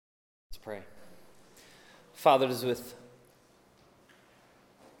Pray. Father, it is with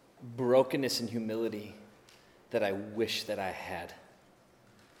brokenness and humility that I wish that I had,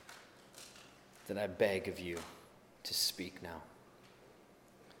 that I beg of you to speak now.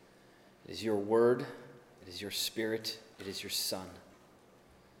 It is your word, it is your spirit, it is your Son.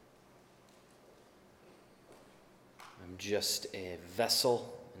 I'm just a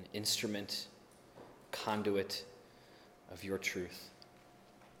vessel, an instrument, conduit of your truth.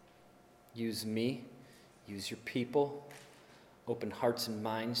 Use me, use your people, open hearts and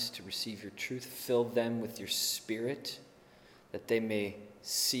minds to receive your truth. Fill them with your spirit, that they may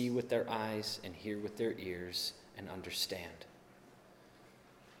see with their eyes and hear with their ears and understand.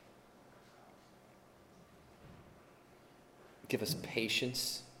 Give us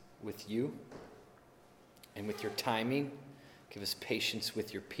patience with you and with your timing. Give us patience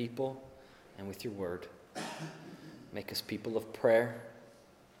with your people and with your word. Make us people of prayer.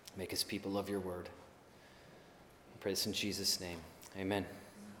 Make us people of your word. I pray this in Jesus' name. Amen.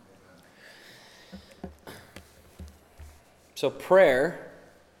 So prayer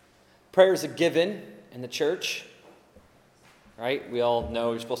is a given in the church, right? We all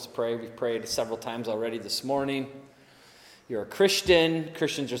know you're supposed to pray. We've prayed several times already this morning. You're a Christian.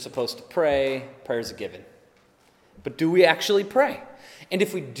 Christians are supposed to pray. Prayer is a given. But do we actually pray? And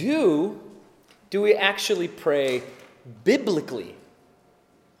if we do we actually pray biblically?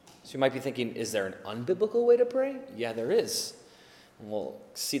 So you might be thinking, is there an unbiblical way to pray? Yeah, there is. And we'll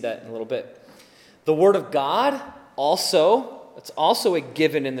see that in a little bit. The Word of God, it's also a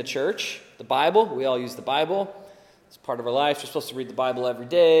given in the church. The Bible, we all use the Bible. It's part of our lives. We're supposed to read the Bible every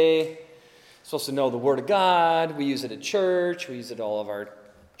day. We're supposed to know the Word of God. We use it at church. We use it at all of our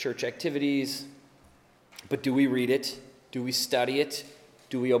church activities. But do we read it? Do we study it?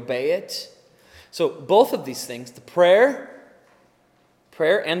 Do we obey it? So both of these things, the prayer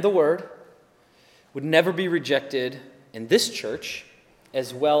and the word, would never be rejected in this church,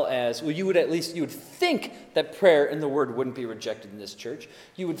 as well as, you would think that prayer and the word wouldn't be rejected in this church.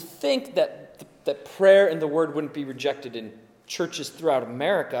 You would think that prayer and the word wouldn't be rejected in churches throughout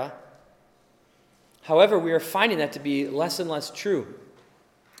America. However, we are finding that to be less and less true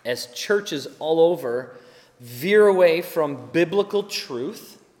as churches all over veer away from biblical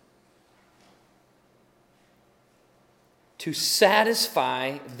truth to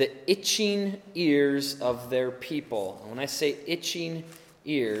satisfy the itching ears of their people. And when I say itching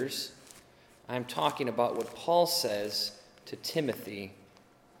ears, I'm talking about what Paul says to Timothy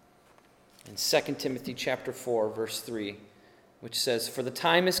in 2 Timothy chapter 4, verse 3, which says, "For the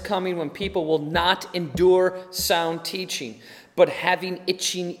time is coming when people will not endure sound teaching, but having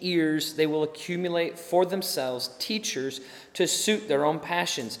itching ears, they will accumulate for themselves teachers to suit their own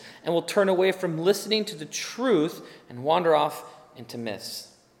passions, and will turn away from listening to the truth and wander off into myths."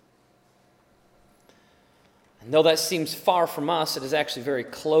 And though that seems far from us, it is actually a very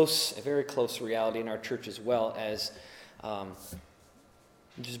close reality in our church as well. As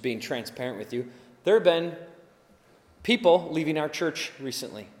just being transparent with you, there have been people leaving our church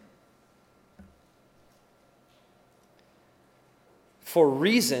recently for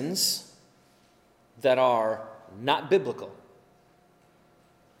reasons that are not biblical.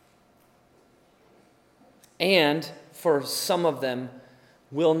 And for some of them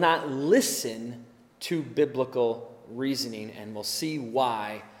will not listen to biblical reasoning, and we'll see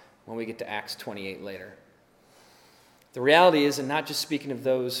why when we get to Acts 28 later. The reality is, and not just speaking of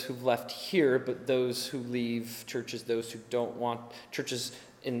those who've left here, but those who leave churches, those who don't want churches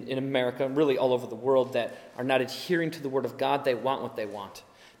in America, and really all over the world, that are not adhering to the Word of God. They want what they want.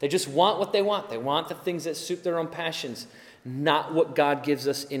 They just want what they want. They want the things that suit their own passions, not what God gives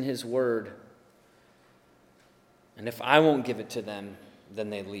us in His Word. And if I won't give it to them, then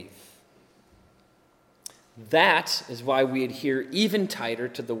they leave. That is why we adhere even tighter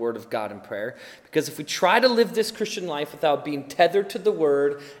to the Word of God in prayer. Because if we try to live this Christian life without being tethered to the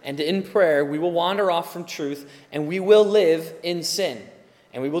Word and in prayer, we will wander off from truth and we will live in sin.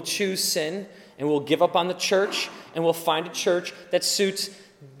 And we will choose sin and we'll give up on the church and we'll find a church that suits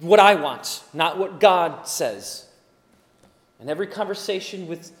what I want, not what God says. And every conversation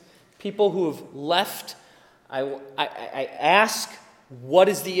with people who have left, I ask, what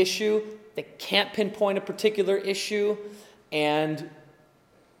is the issue? They can't pinpoint a particular issue, and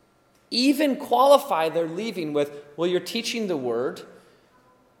even qualify their leaving with, well, you're teaching the Word.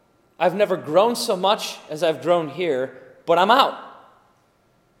 I've never grown so much as I've grown here, but I'm out.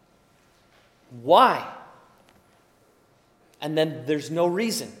 Why? And then there's no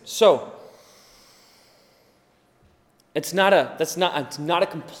reason. So, it's not a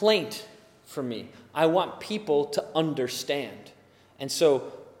complaint for me. I want people to understand. And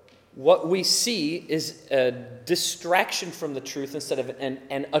so, what we see is a distraction from the truth instead of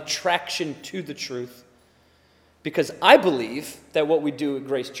an attraction to the truth. Because I believe that what we do at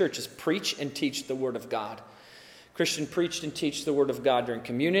Grace Church is preach and teach the Word of God. Christian preached and teach the Word of God during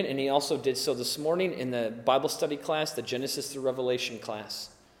communion, and he also did so this morning in the Bible study class, the Genesis through Revelation class.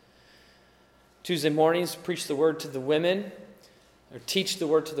 Tuesday mornings, preach the Word to the women, or teach the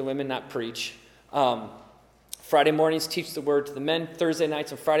Word to the women, not preach. Friday mornings, teach the Word to the men. Thursday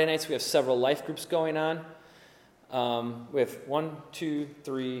nights and Friday nights, we have several life groups going on. We have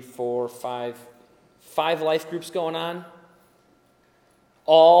 5 life groups going on,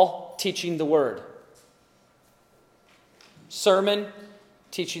 all teaching the Word. Sermon,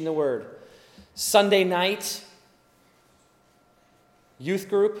 teaching the Word. Sunday night, youth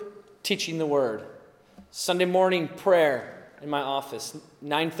group, teaching the Word. Sunday morning, prayer in my office,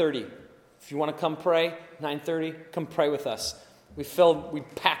 9:30. If you want to come pray, 9:30, come pray with us. We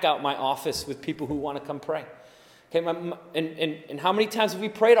pack out my office with people who want to come pray. Okay, and how many times have we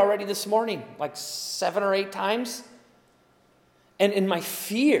prayed already this morning? Like 7 or 8 times? And my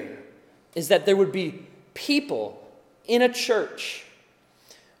fear is that there would be people in a church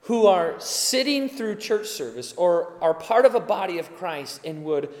who are sitting through church service or are part of a body of Christ and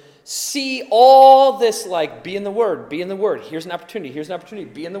would see all this, like, be in the Word, be in the Word. Here's an opportunity,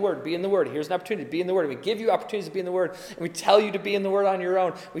 be in the Word, be in the Word. Here's an opportunity, be in the Word. And we give you opportunities to be in the Word, and we tell you to be in the Word on your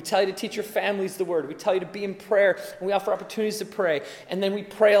own. We tell you to teach your families the Word. We tell you to be in prayer, and we offer opportunities to pray. And then we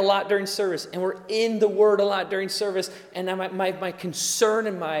pray a lot during service, and we're in the Word a lot during service. And my concern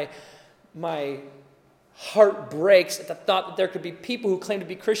and my heart breaks at the thought that there could be people who claim to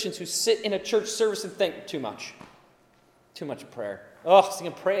be Christians who sit in a church service and think, too much prayer. Oh, so you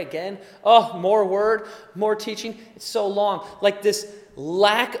can pray again? Oh, more word, more teaching. It's so long. Like this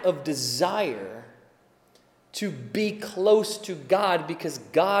lack of desire to be close to God because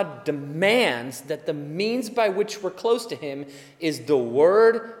God demands that the means by which we're close to Him is the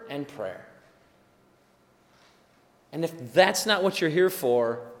Word and prayer. And if that's not what you're here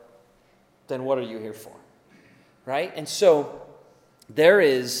for, then what are you here for? Right? And so there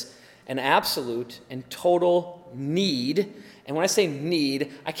is an absolute and total need. And when I say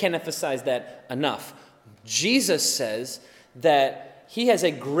need, I can't emphasize that enough. Jesus says that He has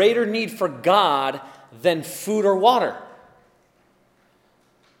a greater need for God than food or water.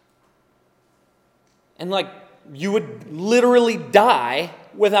 And like, you would literally die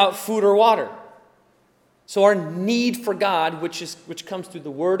without food or water. So our need for God, which comes through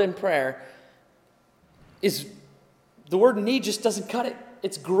the Word and prayer, is the word need just doesn't cut it.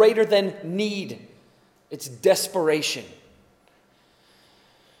 It's greater than need. It's desperation.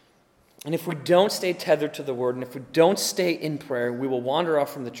 And if we don't stay tethered to the Word, and if we don't stay in prayer, we will wander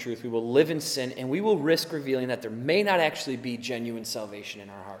off from the truth, we will live in sin, and we will risk revealing that there may not actually be genuine salvation in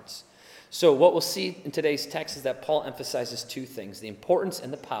our hearts. So what we'll see in today's text is that Paul emphasizes 2 things: the importance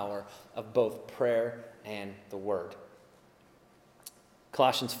and the power of both prayer and the Word.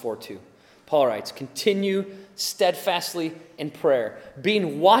 Colossians 4:2. Paul writes, "Continue steadfastly in prayer,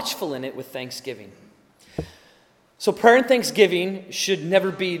 being watchful in it with thanksgiving." So prayer and thanksgiving should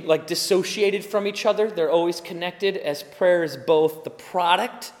never be like dissociated from each other. They're always connected, as prayer is both the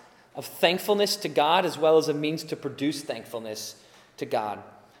product of thankfulness to God as well as a means to produce thankfulness to God.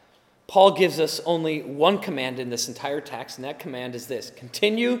 Paul gives us only one command in this entire text, and that command is this: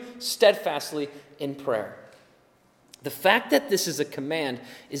 continue steadfastly in prayer. The fact that this is a command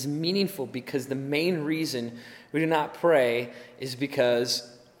is meaningful because the main reason we do not pray is because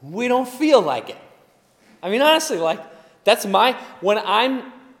we don't feel like it. I mean, honestly, like, when I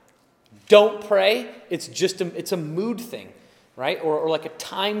don't pray, it's a mood thing, right? Or like a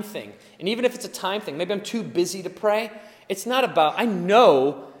time thing. And even if it's a time thing, maybe I'm too busy to pray, I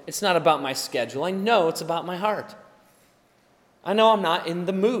know it's not about my schedule. I know it's about my heart. I know I'm not in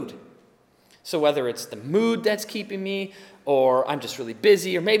the mood. So whether it's the mood that's keeping me, or I'm just really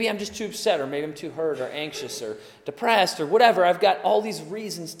busy, or maybe I'm just too upset, or maybe I'm too hurt, or anxious, or depressed, or whatever, I've got all these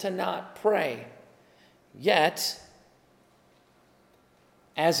reasons to not pray. Yet,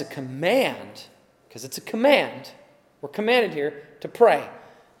 as a command, because it's a command, we're commanded here to pray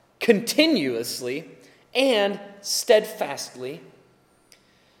continuously and steadfastly.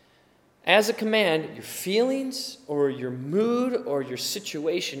 As a command, your feelings or your mood or your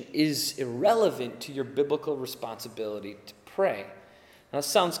situation is irrelevant to your biblical responsibility to pray. Now, it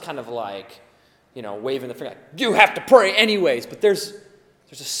sounds kind of like, waving the finger. Like, you have to pray anyways, but there's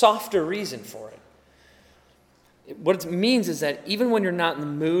a softer reason for it. What it means is that even when you're not in the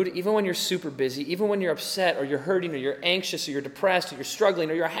mood, even when you're super busy, even when you're upset or you're hurting or you're anxious or you're depressed or you're struggling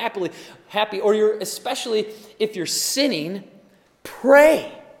or you're happy, or especially if you're sinning,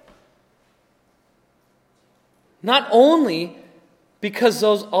 pray. Not only because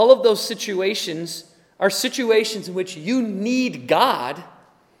all of those situations are situations in which you need God,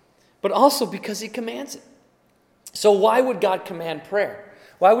 but also because he commands it. So why would God command prayer?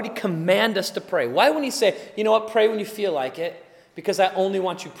 Why would he command us to pray? Why wouldn't he say, you know what, pray when you feel like it? Because I only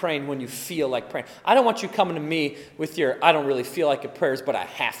want you praying when you feel like praying. I don't want you coming to me with your, I don't really feel like it prayers, but I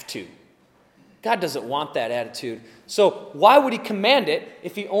have to. God doesn't want that attitude. So why would he command it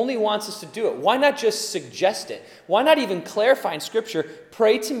if he only wants us to do it? Why not just suggest it? Why not even clarify in Scripture,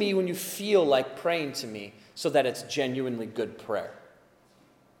 pray to me when you feel like praying to me so that it's genuinely good prayer?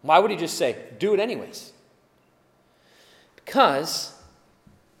 Why would he just say, do it anyways? Because,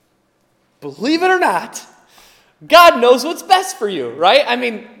 believe it or not, God knows what's best for you, right? I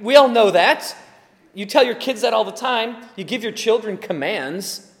mean, we all know that. You tell your kids that all the time. You give your children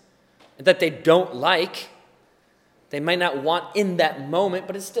commands that they don't like. They might not want in that moment,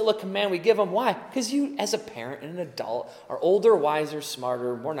 but it's still a command we give them. Why? Because you, as a parent and an adult, are older, wiser,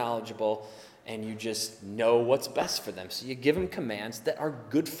 smarter, more knowledgeable, and you just know what's best for them. So you give them commands that are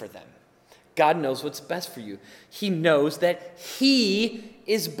good for them. God knows what's best for you. He knows that he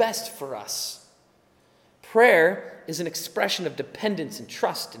is best for us. Prayer is an expression of dependence and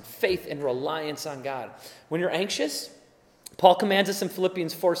trust and faith and reliance on God. When you're anxious, Paul commands us in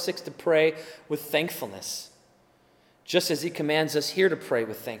Philippians 4:6 to pray with thankfulness, just as he commands us here to pray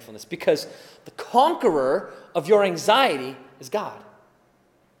with thankfulness, because the conqueror of your anxiety is God,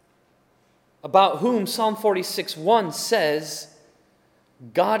 about whom Psalm 46:1 says,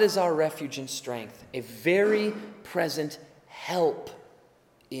 God is our refuge and strength, a very present help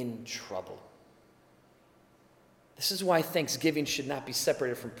in trouble. This is why thanksgiving should not be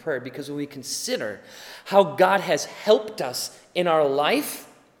separated from prayer, because when we consider how God has helped us in our life,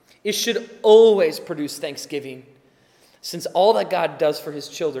 it should always produce thanksgiving, since all that God does for his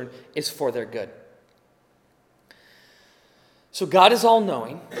children is for their good. So God is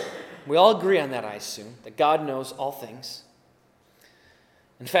all-knowing. We all agree on that, I assume, that God knows all things.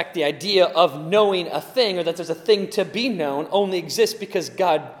 In fact, the idea of knowing a thing, or that there's a thing to be known, only exists because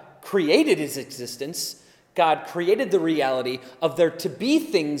God created his existence. God created the reality of there to be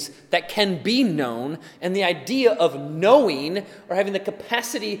things that can be known, and the idea of knowing or having the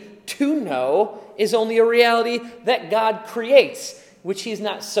capacity to know is only a reality that God creates, which he's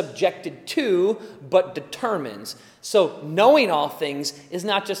not subjected to, but determines. So knowing all things is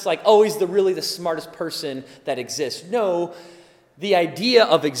not just like, oh, he's really the smartest person that exists. No, the idea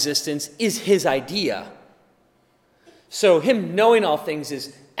of existence is his idea. So him knowing all things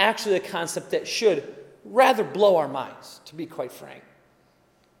is actually a concept that should rather blow our minds, to be quite frank.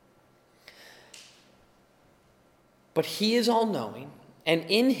 But he is all-knowing, and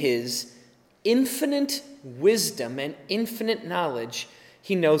in his infinite wisdom and infinite knowledge,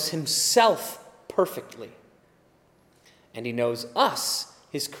 he knows himself perfectly. And he knows us,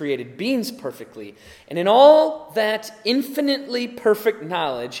 his created beings, perfectly. And in all that infinitely perfect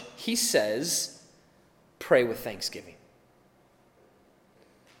knowledge, he says, pray with thanksgiving.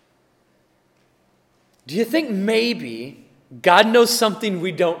 Do you think maybe God knows something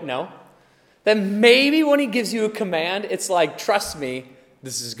we don't know? That maybe when he gives you a command, it's like, trust me,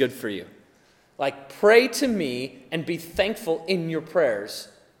 this is good for you. Like, pray to me and be thankful in your prayers.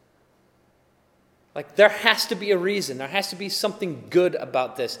 Like, there has to be a reason. There has to be something good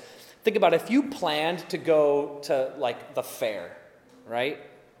about this. Think about it. If you planned to go to, like, the fair, right?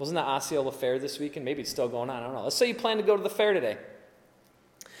 Wasn't that Osceola Fair this weekend? Maybe it's still going on. I don't know. Let's say you plan to go to the fair today.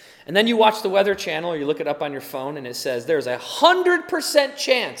 And then you watch the Weather Channel or you look it up on your phone and it says there's 100%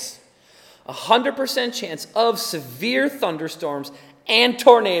 chance of severe thunderstorms and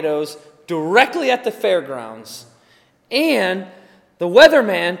tornadoes directly at the fairgrounds. And the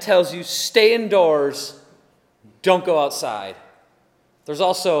weatherman tells you stay indoors, don't go outside. There's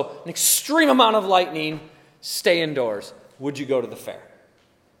also an extreme amount of lightning, stay indoors. Would you go to the fair?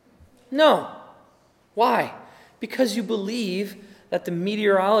 No. Why? Because you believe that the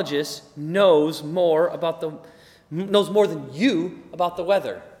meteorologist knows more than you about the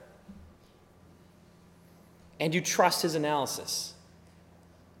weather. And you trust his analysis.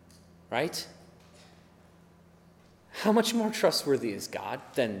 Right? How much more trustworthy is God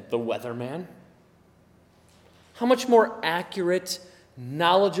than the weatherman? How much more accurate,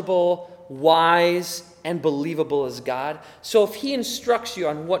 knowledgeable, wise, and believable is God? So if he instructs you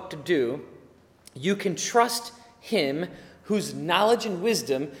on what to do, you can trust him, whose knowledge and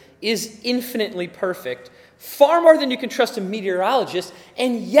wisdom is infinitely perfect, far more than you can trust a meteorologist,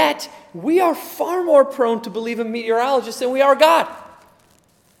 and yet we are far more prone to believe a meteorologist than we are God.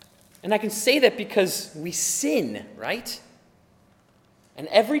 And I can say that because we sin, right? And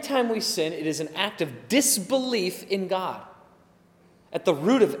every time we sin, it is an act of disbelief in God. At the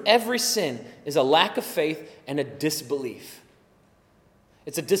root of every sin is a lack of faith and a disbelief.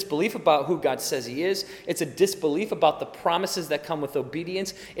 It's a disbelief about who God says He is. It's a disbelief about the promises that come with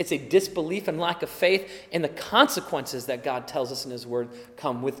obedience. It's a disbelief and lack of faith in the consequences that God tells us in His Word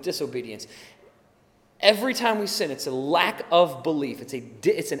come with disobedience. Every time we sin, it's a lack of belief.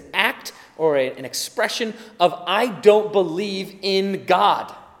 It's an act or an expression of I don't believe in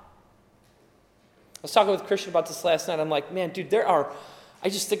God. I was talking with Christian about this last night. I'm like, man, dude, I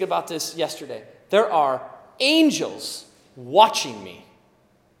just think about this yesterday. There are angels watching me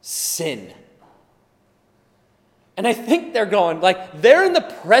sin. And I think they're going, they're in the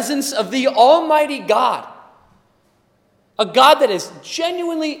presence of the Almighty God. A God that is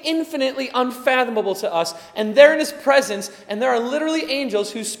genuinely, infinitely unfathomable to us. And they're in His presence, and there are literally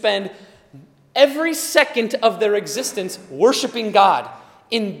angels who spend every second of their existence worshiping God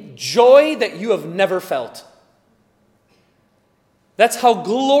in joy that you have never felt. That's how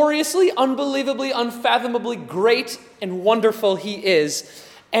gloriously, unbelievably, unfathomably great and wonderful He is.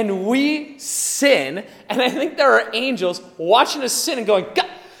 And we sin, and I think there are angels watching us sin and going,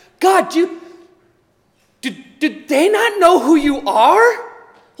 God, did they not know who you are?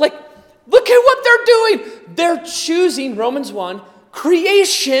 Look at what they're doing. They're choosing, Romans 1,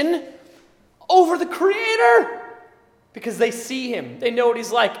 creation over the Creator. Because they see Him, they know what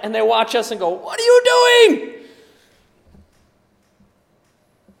He's like, and they watch us and go, what are you doing?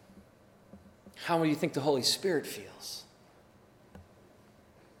 How do you think the Holy Spirit feels?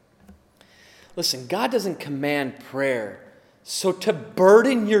 Listen, God doesn't command prayer so to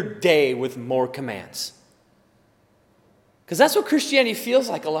burden your day with more commands. Because that's what Christianity feels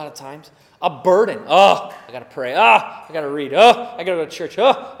like a lot of times. A burden. Oh, I got to pray. Oh, I got to read. Oh, I got to go to church. Oh,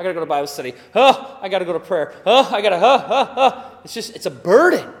 I got to go to Bible study. Oh, I got to go to prayer. Oh, I got to, It's a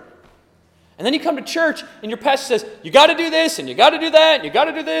burden. And then you come to church and your pastor says, you got to do this and you got to do that and you got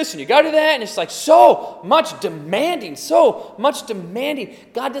to do this and you got to do that. And it's like so much demanding.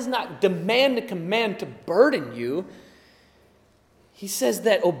 God does not demand a command to burden you. He says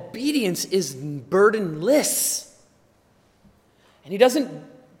that obedience is burdenless. And He doesn't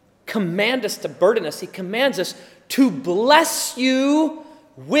command us to burden us. He commands us to bless you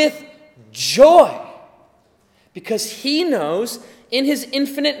with joy. Because He knows in His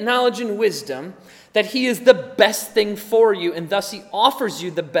infinite knowledge and wisdom that He is the best thing for you, and thus He offers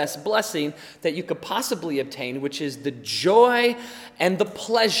you the best blessing that you could possibly obtain, which is the joy and the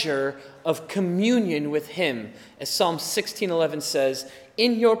pleasure of communion with Him. As Psalm 16:11 says,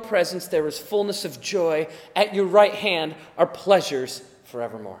 in your presence there is fullness of joy. At your right hand are pleasures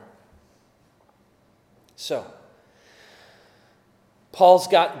forevermore. So,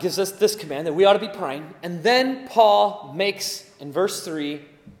 gives us this command that we ought to be praying. And then Paul makes, in verse 3,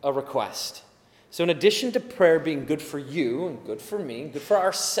 a request. So in addition to prayer being good for you and good for me, good for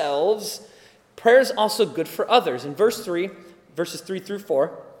ourselves, prayer is also good for others. In verses 3 through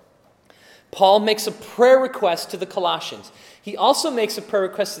 4, Paul makes a prayer request to the Colossians. He also makes a prayer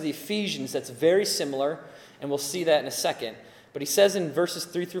request to the Ephesians that's very similar, and we'll see that in a second. But he says in verses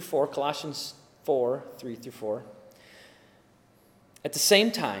 3 through 4, Colossians 4, 3 through 4, at the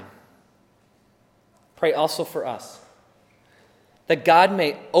same time, pray also for us, that God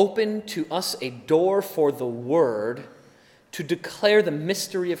may open to us a door for the word to declare the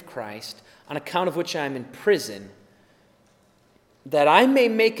mystery of Christ, on account of which I am in prison, that I may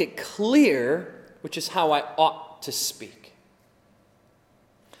make it clear which is how I ought to speak.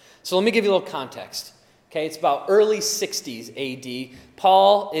 So let me give you a little context. Okay, it's about early 60s AD.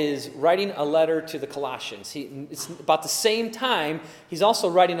 Paul is writing a letter to the Colossians. It's about the same time he's also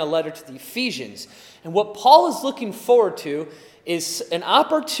writing a letter to the Ephesians. And what Paul is looking forward to is an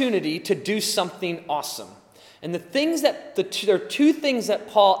opportunity to do something awesome. And there are two things that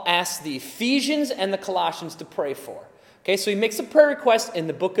Paul asks the Ephesians and the Colossians to pray for. Okay, so he makes a prayer request in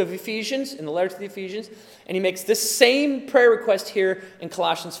the book of Ephesians, in the letter to the Ephesians, and he makes this same prayer request here in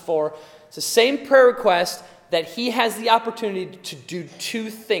Colossians 4. It's the same prayer request that he has the opportunity to do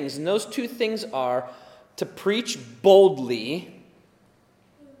two things. And those two things are to preach boldly,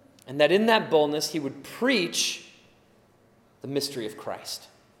 and that in that boldness he would preach the mystery of Christ.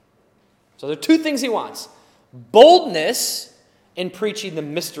 So there are two things he wants. Boldness in preaching the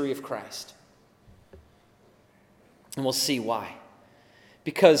mystery of Christ. And we'll see why.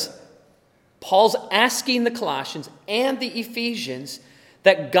 Because Paul's asking the Colossians and the Ephesians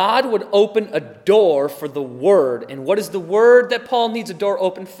that God would open a door for the Word. And what is the Word that Paul needs a door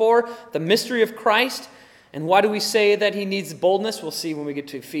open for? The mystery of Christ. And why do we say that he needs boldness? We'll see when we get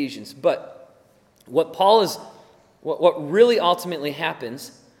to Ephesians. But what Paul is What really ultimately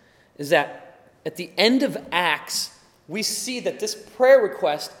happens is that at the end of Acts, we see that this prayer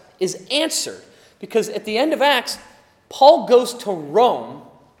request is answered. Because at the end of Acts, Paul goes to Rome,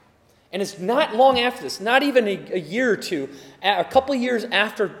 and it's not long after this, not even a year or two, a couple of years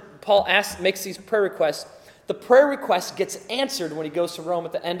after Paul makes these prayer requests, the prayer request gets answered when he goes to Rome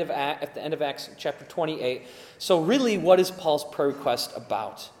at the end of Acts chapter 28. So really, what is Paul's prayer request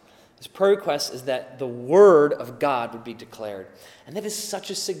about? His prayer request is that the word of God would be declared. And that is such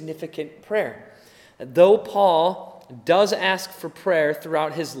a significant prayer. Though Paul does ask for prayer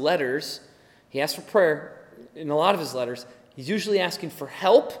throughout his letters, he asks for prayer in a lot of his letters, he's usually asking for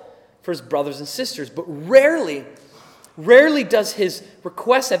help for his brothers and sisters, but rarely does his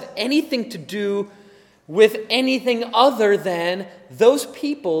request have anything to do with anything other than those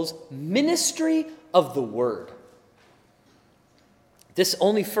people's ministry of the word. This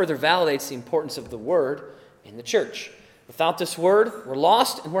only further validates the importance of the word in the church. Without this word, we're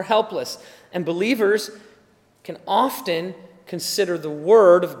lost and we're helpless. And believers can often consider the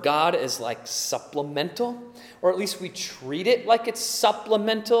word of God as like supplemental, or at least we treat it like it's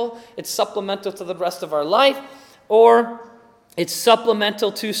supplemental. It's supplemental to the rest of our life, or it's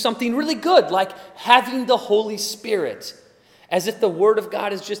supplemental to something really good, like having the Holy Spirit. As if the Word of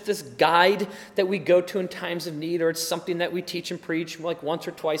God is just this guide that we go to in times of need, or it's something that we teach and preach like once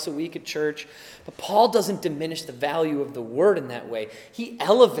or twice a week at church. But Paul doesn't diminish the value of the Word in that way. He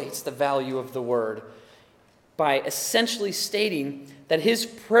elevates the value of the Word by essentially stating that his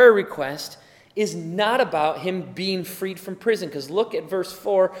prayer request is not about him being freed from prison. Because look at verse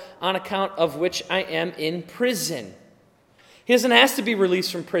 4, on account of which I am in prison. He doesn't ask to be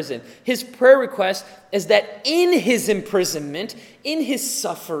released from prison. His prayer request is that in his imprisonment, in his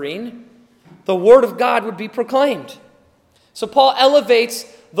suffering, the word of God would be proclaimed. So Paul elevates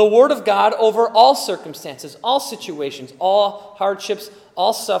the word of God over all circumstances, all situations, all hardships,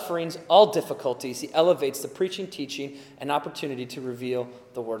 all sufferings, all difficulties. He elevates the preaching, teaching, and opportunity to reveal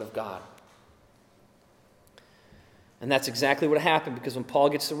the word of God. And that's exactly what happened, because when Paul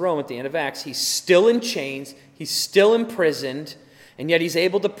gets to Rome at the end of Acts, he's still in chains, he's still imprisoned, and yet he's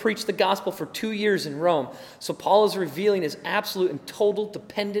able to preach the gospel for 2 years in Rome. So Paul is revealing his absolute and total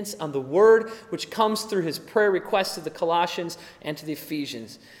dependence on the word, which comes through his prayer requests to the Colossians and to the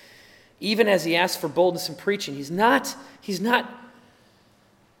Ephesians. Even as he asks for boldness in preaching, it is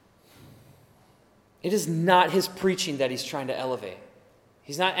not his preaching that he's trying to elevate.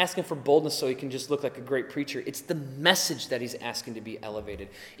 He's not asking for boldness so he can just look like a great preacher. It's the message that he's asking to be elevated.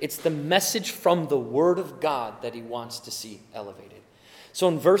 It's the message from the Word of God that he wants to see elevated. So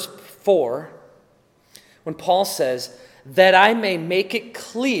in verse 4, when Paul says, that I may make it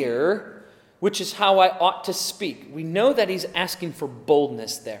clear which is how I ought to speak, we know that he's asking for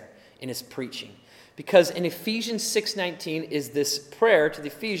boldness there in his preaching. Because in Ephesians 6:19 is this prayer to the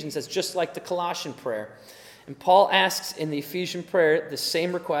Ephesians that's just like the Colossian prayer. And Paul asks in the Ephesian prayer the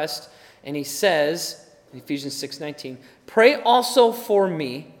same request, and he says in Ephesians 6:19, pray also for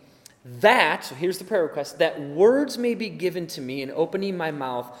me that, so here's the prayer request, that words may be given to me in opening my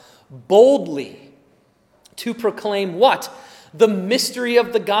mouth boldly to proclaim what? The mystery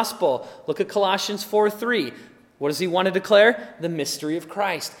of the gospel. Look at Colossians 4:3. What does he want to declare? The mystery of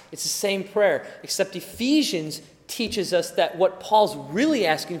Christ. It's the same prayer, except Ephesians teaches us that what Paul's really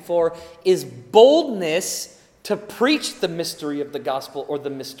asking for is boldness to preach the mystery of the gospel, or the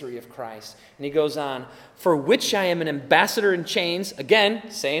mystery of Christ. And he goes on, for which I am an ambassador in chains, again,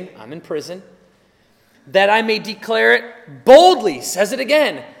 saying I'm in prison, that I may declare it boldly, says it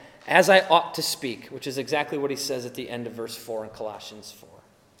again, as I ought to speak, which is exactly what he says at the end of verse 4 in Colossians 4.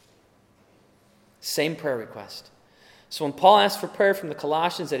 Same prayer request. So when Paul asks for prayer from the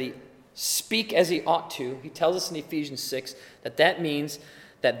Colossians that he speak as he ought to, he tells us in Ephesians 6 that means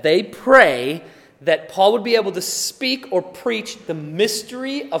that they pray that Paul would be able to speak or preach the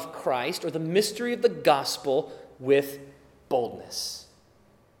mystery of Christ, or the mystery of the gospel, with boldness.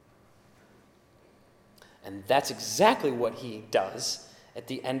 And that's exactly what he does at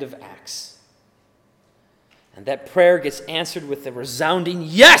the end of Acts. And that prayer gets answered with a resounding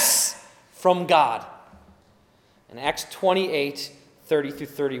yes from God. In Acts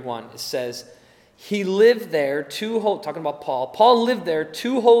 28:30-31, it says, he lived there talking about Paul lived there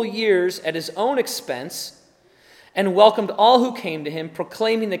 2 whole years at his own expense and welcomed all who came to him,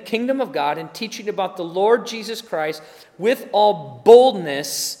 proclaiming the kingdom of God and teaching about the Lord Jesus Christ with all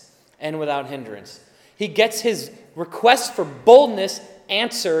boldness and without hindrance. He gets his request for boldness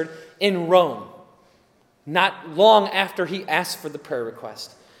answered in Rome, not long after he asked for the prayer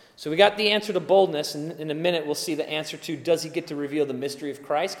request. So we got the answer to boldness, and in a minute we'll see the answer to, does he get to reveal the mystery of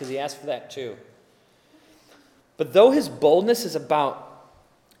Christ? Because he asked for that too. But though his boldness is about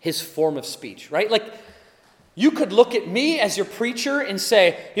his form of speech, right? Like, you could look at me as your preacher and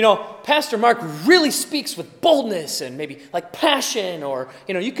say, Pastor Mark really speaks with boldness and maybe like passion, or,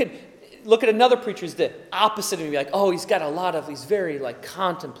 you could look at another preacher who's the opposite of me, like, oh, he's very like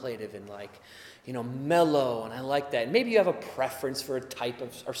contemplative and like, mellow, and I like that. And maybe you have a preference for a type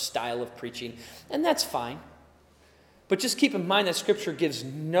of or style of preaching, and that's fine. But just keep in mind that Scripture gives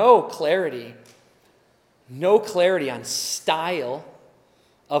no clarity on style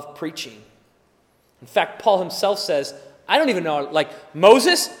of preaching. In fact, Paul himself says, I don't even know, like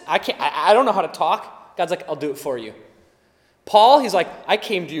Moses, I don't know how to talk. God's like, I'll do it for you. Paul, he's like, I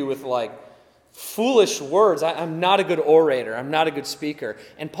came to you with like foolish words. I'm not a good orator. I'm not a good speaker.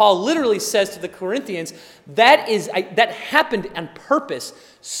 And Paul literally says to the Corinthians, that happened on purpose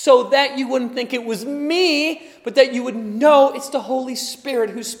so that you wouldn't think it was me, but that you would know it's the Holy Spirit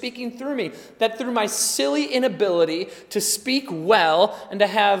who's speaking through me. That through my silly inability to speak well and to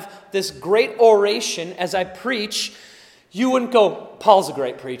have this great oration as I preach, you wouldn't go, Paul's a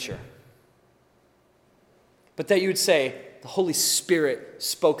great preacher. But that you would say, the Holy Spirit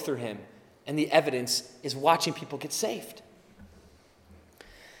spoke through him. And the evidence is watching people get saved.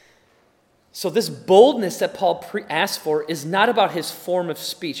 So this boldness that Paul asks for is not about his form of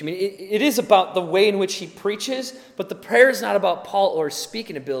speech. I mean, it is about the way in which he preaches, but the prayer is not about Paul or his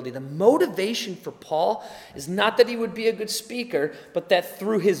speaking ability. The motivation for Paul is not that he would be a good speaker, but that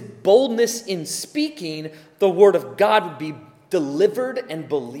through his boldness in speaking, the word of God would be delivered and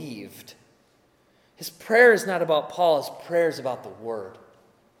believed. His prayer is not about Paul, his prayer is about the word.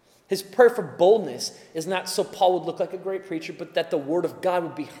 His prayer for boldness is not so Paul would look like a great preacher, but that the word of God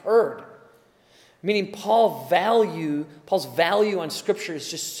would be heard. Meaning Paul's value on Scripture is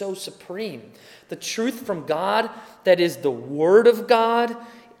just so supreme. The truth from God, that is the word of God,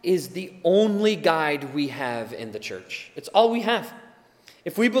 is the only guide we have in the church. It's all we have.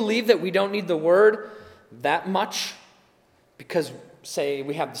 If we believe that we don't need the word that much because, say,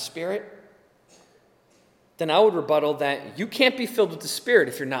 we have the Spirit, then I would rebuttal that you can't be filled with the Spirit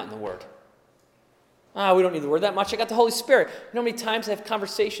if you're not in the Word. We don't need the Word that much. I got the Holy Spirit. You know how many times I have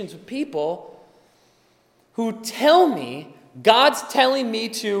conversations with people who tell me, God's telling me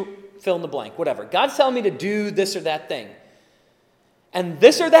to fill in the blank, whatever. God's telling me to do this or that thing. And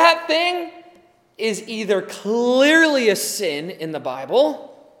this or that thing is either clearly a sin in the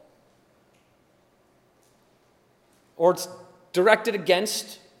Bible, or it's directed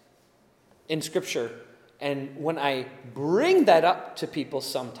against in Scripture. And when I bring that up to people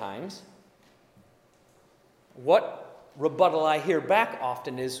sometimes, what rebuttal I hear back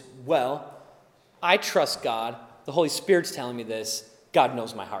often is, well, I trust God. The Holy Spirit's telling me this. God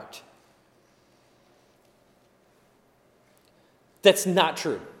knows my heart. That's not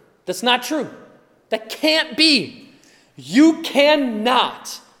true. That's not true. That can't be. You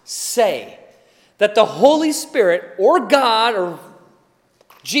cannot say that the Holy Spirit or God or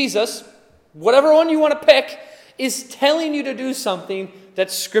Jesus, whatever one you want to pick, is telling you to do something that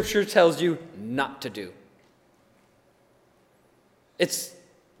Scripture tells you not to do. It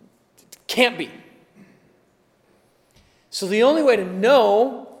can't be. So the only way to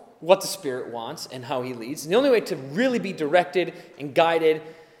know what the Spirit wants and how He leads, and the only way to really be directed and guided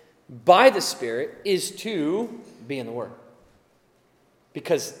by the Spirit is to be in the Word.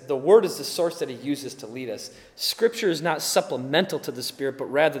 Because the Word is the source that He uses to lead us. Scripture is not supplemental to the Spirit,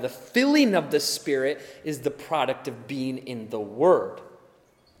 but rather the filling of the Spirit is the product of being in the Word.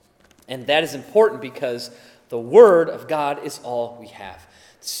 And that is important because the Word of God is all we have.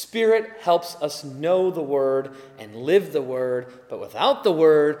 The Spirit helps us know the Word and live the Word, but without the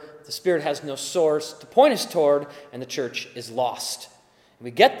Word, the Spirit has no source to point us toward, and the church is lost. And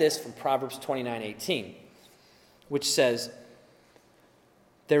we get this from Proverbs 29:18, which says,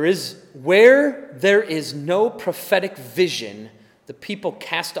 Where there is no prophetic vision, the people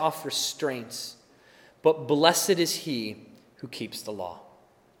cast off restraints, but blessed is he who keeps the law.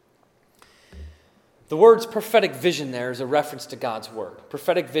 The words prophetic vision there is a reference to God's word.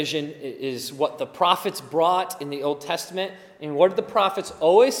 Prophetic vision is what the prophets brought in the Old Testament. And what did the prophets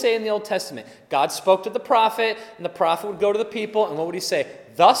always say in the Old Testament? God spoke to the prophet, and the prophet would go to the people, and what would he say?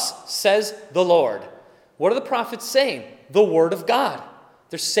 Thus says the Lord. What are the prophets saying? The word of God.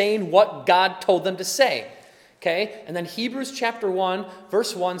 They're saying what God told them to say. Okay? And then Hebrews chapter 1,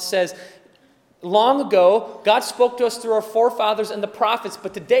 verse 1 says, long ago, God spoke to us through our forefathers and the prophets,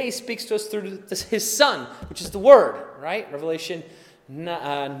 but today He speaks to us through His Son, which is the Word, right? Revelation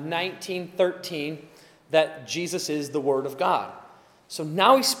 19:13, that Jesus is the Word of God. So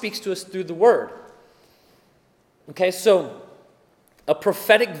now He speaks to us through the Word. Okay, so a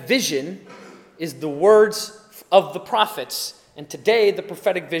prophetic vision is the words of the prophets. And today, the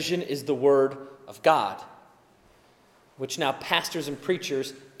prophetic vision is the Word of God, which now pastors and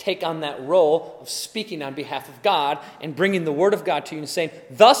preachers take on that role of speaking on behalf of God and bringing the Word of God to you and saying,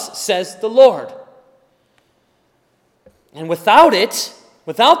 "Thus says the Lord." And without it,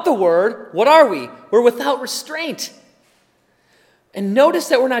 without the Word, what are we? We're without restraint. And notice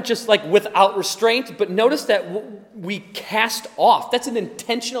that we're not just like without restraint, but notice that we cast off. That's an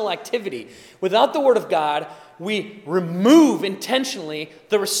intentional activity. Without the Word of God, we remove intentionally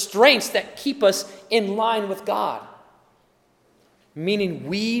the restraints that keep us in line with God. Meaning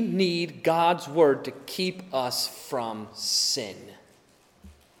we need God's Word to keep us from sin.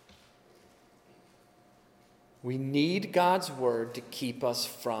 We need God's Word to keep us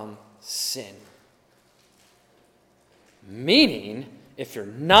from sin. Meaning, if you're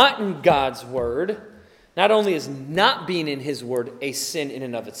not in God's Word, not only is not being in His Word a sin in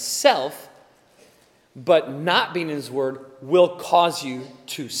and of itself, but not being in His Word will cause you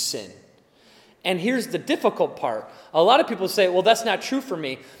to sin. And here's the difficult part. A lot of people say, well, that's not true for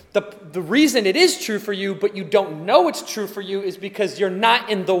me. The reason it is true for you, but you don't know it's true for you, is because you're not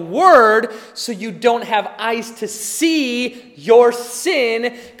in the Word, so you don't have eyes to see your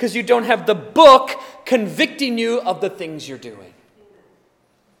sin, because you don't have the book convicting you of the things you're doing.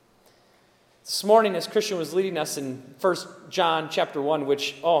 This morning, as Christian was leading us in 1 John chapter 1,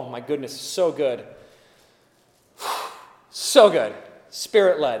 which, oh my goodness, so good. So good.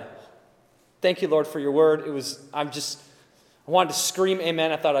 Spirit-led. Thank you, Lord, for your word. I wanted to scream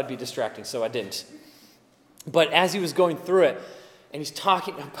amen. I thought I'd be distracting, so I didn't. But as he was going through it, and he's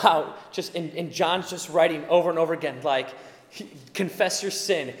talking about and John's just writing over and over again, like, confess your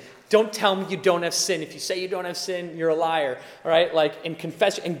sin. Don't tell me you don't have sin. If you say you don't have sin, you're a liar. All right? Like, and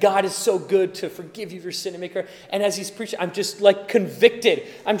confess. And God is so good to forgive you of your sin and make her. And as he's preaching, I'm just like convicted.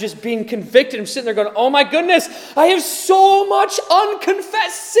 I'm just being convicted. I'm sitting there going, oh my goodness, I have so much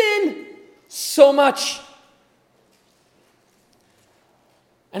unconfessed sin. So much.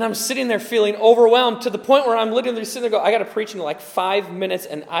 And I'm sitting there feeling overwhelmed to the point where I'm literally sitting there going, I got to preach in like 5 minutes,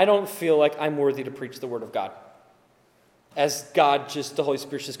 and I don't feel like I'm worthy to preach the word of God. As God, the Holy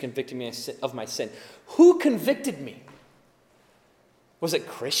Spirit just convicting me of my sin. Who convicted me? Was it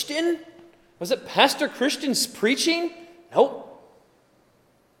Christian? Was it Pastor Christian's preaching? Nope.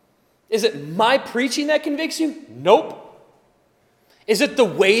 Is it my preaching that convicts you? Nope. Is it the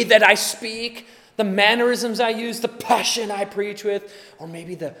way that I speak, the mannerisms I use, the passion I preach with, or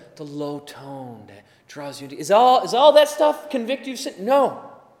maybe the low tone that draws you into? Is all that stuff convict you of sin?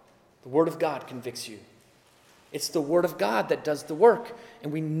 No. The Word of God convicts you. It's the Word of God that does the work,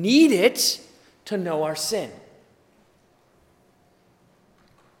 and we need it to know our sin.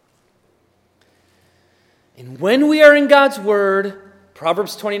 And when we are in God's Word,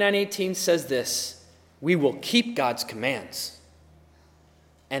 Proverbs 29:18 says this, we will keep God's commands.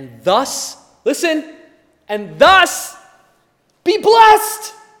 And thus, listen, and thus be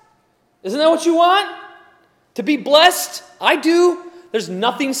blessed. Isn't that what you want? To be blessed? I do. There's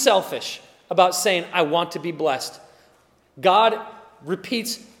nothing selfish about saying, I want to be blessed. God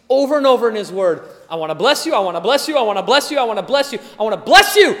repeats over and over in His Word, I want to bless you, I want to bless you, I want to bless you, I want to bless you, I want to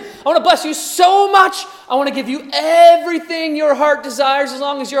bless you, I want to bless you so much. I want to give you everything your heart desires, as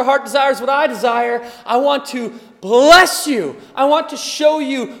long as your heart desires what I desire. I want to bless you. I want to show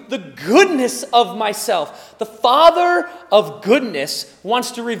you the goodness of myself. The Father of goodness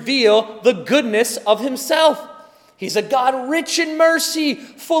wants to reveal the goodness of Himself. He's a God rich in mercy,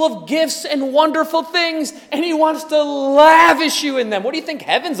 full of gifts and wonderful things, and He wants to lavish you in them. What do you think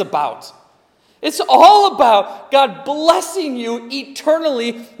heaven's about? It's all about God blessing you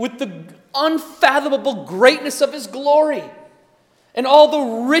eternally with the unfathomable greatness of His glory. And all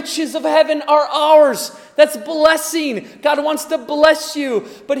the riches of heaven are ours. That's blessing. God wants to bless you.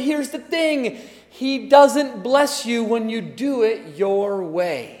 But here's the thing. He doesn't bless you when you do it your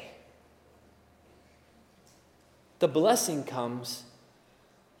way. The blessing comes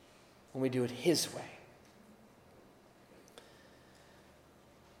when we do it His way.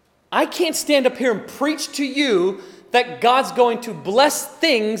 I can't stand up here and preach to you that God's going to bless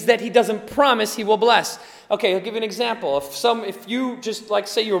things that He doesn't promise He will bless. Okay, I'll give you an example. If you just, like,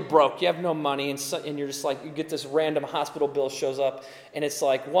 say you're broke, you have no money, and you're just like, you get this random hospital bill shows up, and it's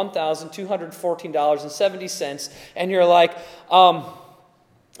like $1,214.70, and you're like,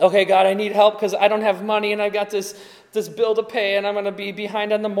 okay, God, I need help because I don't have money, and I got this bill to pay, and I'm going to be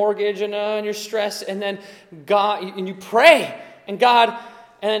behind on the mortgage, and you're stressed, and then God, and you pray, and God,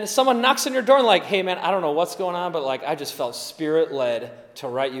 and someone knocks on your door and like, hey man, I don't know what's going on, but like I just felt Spirit-led to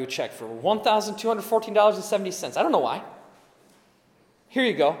write you a check for $1,214.70. I don't know why. Here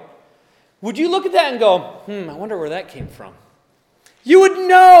you go. would you look at that and go, I wonder where that came from? You would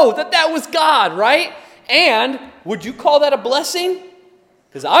know that that was God, right? And would you call that a blessing?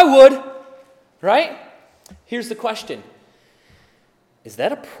 Because I would, right? Here's the question. Is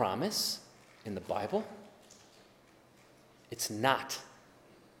that a promise in the Bible? It's not.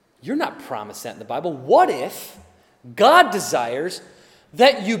 You're not promised that in the Bible. What if God desires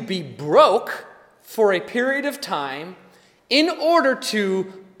that you be broke for a period of time in order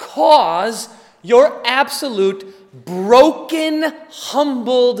to cause your absolute broken,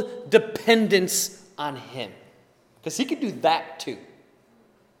 humbled dependence on Him? Because He could do that too.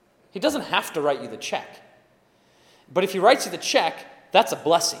 He doesn't have to write you the check. But if He writes you the check, that's a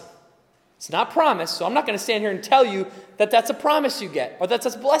blessing. It's not promised, so I'm not going to stand here and tell you that that's a promise you get or that's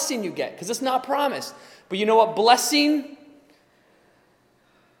a blessing you get, because it's not promised. But you know what blessing,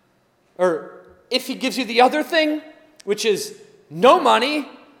 or if He gives you the other thing, which is no money,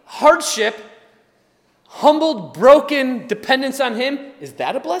 hardship, humbled, broken dependence on Him, is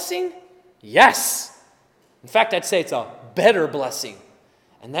that a blessing? Yes. In fact, I'd say it's a better blessing.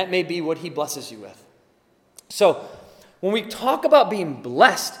 And that may be what He blesses you with. So, when we talk about being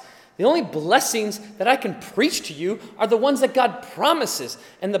blessed, the only blessings that I can preach to you are the ones that God promises.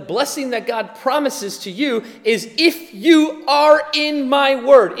 And the blessing that God promises to you is if you are in my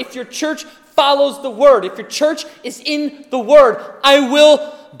word, if your church follows the word, if your church is in the word, I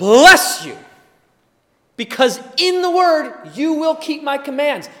will bless you. Because in the word, you will keep my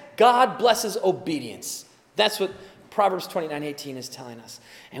commands. God blesses obedience. That's what Proverbs 29:18 is telling us.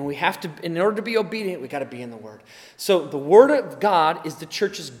 And we have to, in order to be obedient, we got to be in the Word. So the Word of God is the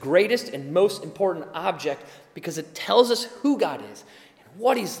church's greatest and most important object because it tells us who God is and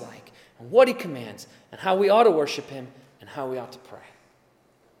what He's like and what He commands and how we ought to worship Him and how we ought to pray.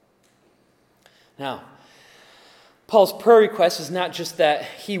 Now, Paul's prayer request is not just that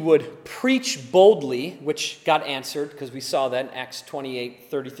he would preach boldly, which got answered, because we saw that in Acts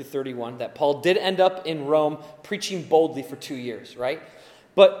 28:30-31, that Paul did end up in Rome preaching boldly for 2 years, right?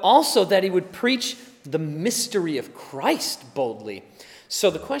 But also that he would preach the mystery of Christ boldly. So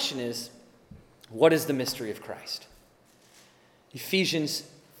the question is, what is the mystery of Christ? Ephesians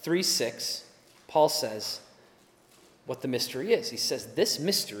 3:6, Paul says what the mystery is. He says, this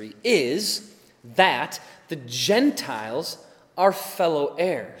mystery is that the Gentiles are fellow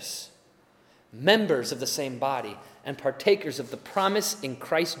heirs, members of the same body, and partakers of the promise in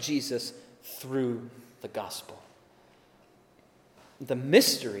Christ Jesus through the gospel. The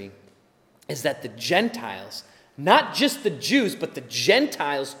mystery is that the Gentiles, not just the Jews, but the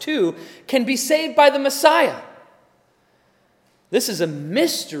Gentiles too, can be saved by the Messiah. This is a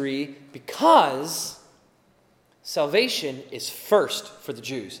mystery because salvation is first for the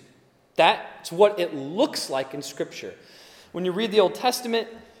Jews. That's what it looks like in Scripture. When you read the Old Testament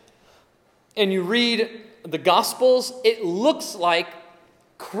and you read the Gospels, it looks like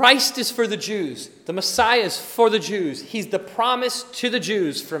Christ is for the Jews. The Messiah is for the Jews. He's the promise to the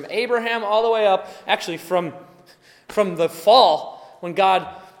Jews from Abraham all the way up. Actually, from the fall, when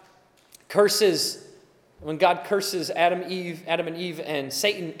God curses Adam and Eve and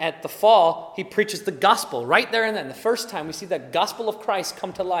Satan at the fall, He preaches the gospel right there and then. The first time we see that gospel of Christ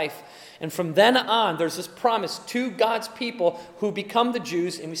come to life. And from then on, there's this promise to God's people who become the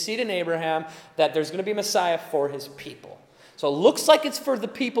Jews, and we see it in Abraham, that there's going to be a Messiah for His people. So it looks like it's for the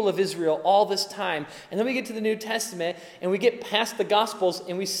people of Israel all this time. And then we get to the New Testament, and we get past the Gospels,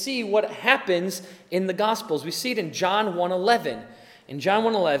 and we see what happens in the Gospels. We see it in John 1:11. In John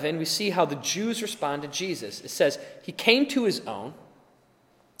 1:11, we see how the Jews respond to Jesus. It says, He came to His own,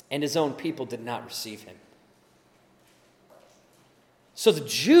 and His own people did not receive Him. So the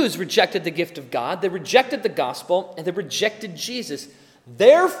Jews rejected the gift of God, they rejected the gospel, and they rejected Jesus.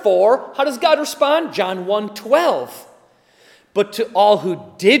 Therefore, how does God respond? John 1:12. But to all who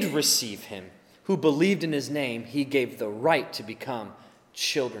did receive Him, who believed in His name, He gave the right to become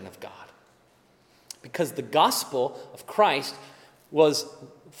children of God. Because the gospel of Christ was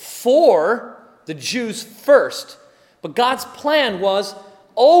for the Jews first. But God's plan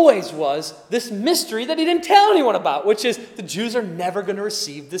always was this mystery that He didn't tell anyone about, which is the Jews are never going to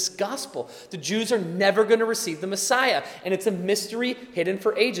receive this gospel. The Jews are never going to receive the Messiah. And it's a mystery hidden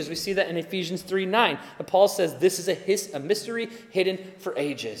for ages. We see that in Ephesians 3:9. And Paul says this is a mystery hidden for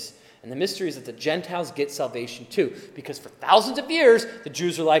ages. And the mystery is that the Gentiles get salvation too. Because for thousands of years, the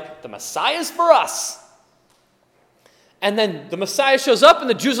Jews are like, the Messiah is for us. And then the Messiah shows up and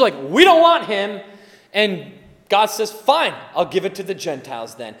the Jews are like, we don't want Him. And God says, fine, I'll give it to the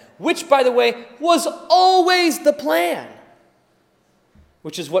Gentiles then. Which, by the way, was always the plan.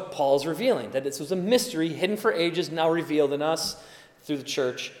 Which is what Paul's revealing. That this was a mystery hidden for ages, now revealed in us through the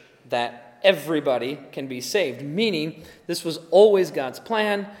church, that everybody can be saved, meaning this was always God's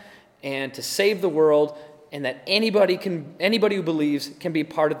plan, and to save the world, and that anybody who believes can be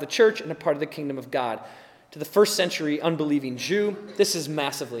part of the church and a part of the kingdom of God. To the first century unbelieving Jew, this is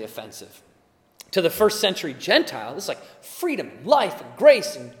massively offensive. To the first century Gentile, this is like freedom, and life, and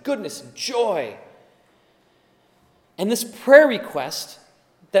grace, and goodness, and joy. And this prayer request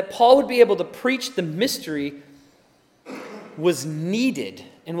that Paul would be able to preach the mystery was needed.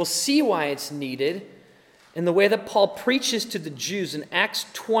 And we'll see why it's needed in the way that Paul preaches to the Jews in Acts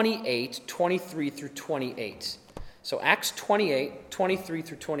 28, 23 through 28. So Acts 28, 23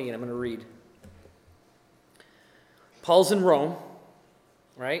 through 28, I'm going to read. Paul's in Rome,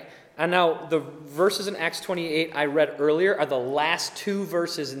 right? And now the verses in Acts 28 I read earlier are the last two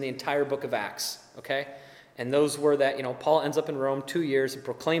verses in the entire book of Acts, okay? And those were that, Paul ends up in Rome 2 years and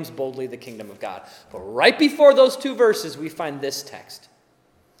proclaims boldly the kingdom of God. But right before those two verses, we find this text.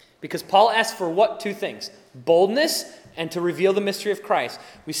 Because Paul asks for what? Two things. Boldness and to reveal the mystery of Christ.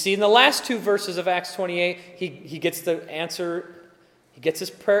 We see in the last two verses of Acts 28, he gets the answer, he gets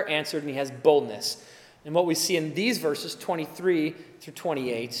his prayer answered, and he has boldness. And what we see in these verses, 23 through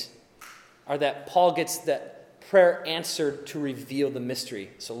 28, are that Paul gets that prayer answered to reveal the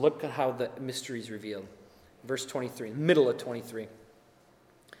mystery. So look at how the mystery is revealed. Verse 23, middle of 23.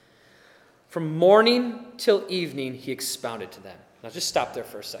 From morning till evening, he expounded to them. Now just stop there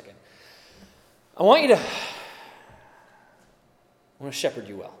for a second. I want to shepherd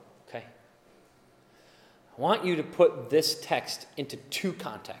you well, okay? I want you to put this text into two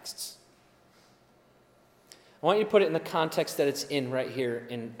contexts. I want you to put it in the context that it's in right here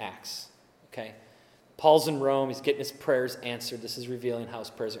in Acts, okay? Paul's in Rome. He's getting his prayers answered. This is revealing how his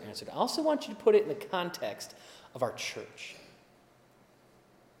prayers are answered. I also want you to put it in the context of our church.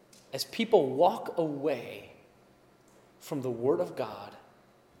 As people walk away from the Word of God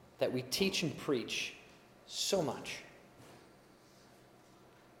that we teach and preach so much.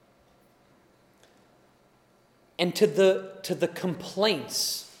 And to the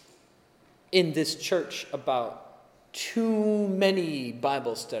complaints in this church about too many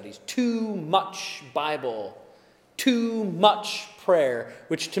Bible studies, too much Bible, too much prayer,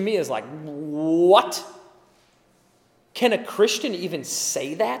 which to me is like, what? Can a Christian even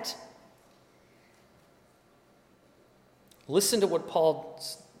say that? Listen to what Paul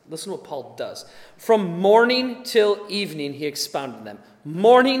does. From morning till evening, he expounded them.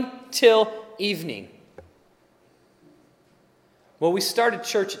 Morning till evening. Well, we started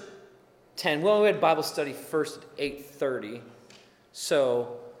church at 10. Well, we had Bible study first at 8:30.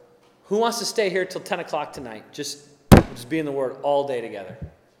 So who wants to stay here till 10 o'clock tonight? Just be in the Word all day together.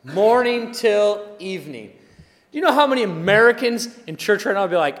 Morning till evening. Do you know how many Americans in church right now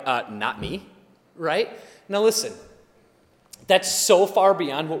would be like, not me, right? Now listen, that's so far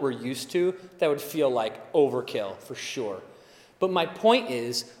beyond what we're used to that would feel like overkill for sure. But my point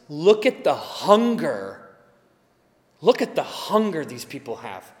is, look at the hunger. Look at the hunger these people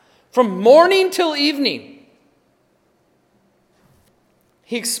have. From morning till evening.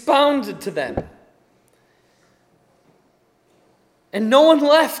 He expounded to them. And no one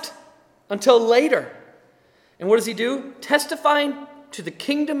left until later. And what does he do? Testifying to the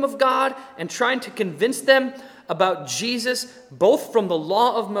kingdom of God and trying to convince them about Jesus, both from the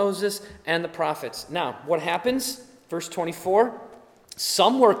law of Moses and the prophets. Now, what happens? Verse 24.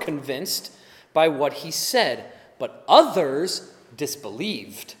 Some were convinced by what he said, but others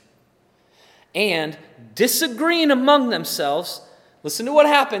disbelieved. And disagreeing among themselves, listen to what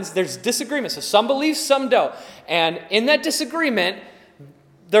happens. There's disagreement. So some believe, some don't. And in that disagreement,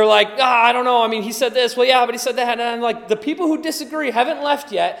 they're like, I don't know. I mean, he said this. Well, yeah, but he said that. And I'm like, the people who disagree haven't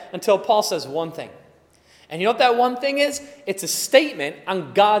left yet until Paul says one thing. And you know what that one thing is? It's a statement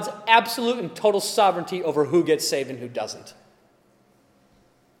on God's absolute and total sovereignty over who gets saved and who doesn't.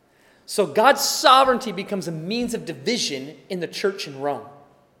 So God's sovereignty becomes a means of division in the church in Rome.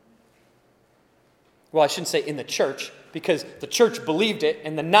 Well, I shouldn't say in the church, because the church believed it,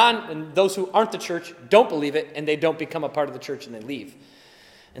 and and those who aren't the church don't believe it, and they don't become a part of the church and they leave.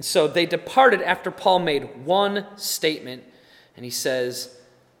 And so they departed after Paul made one statement, and he says,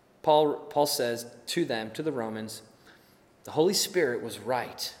 Paul says to them, to the Romans, the Holy Spirit was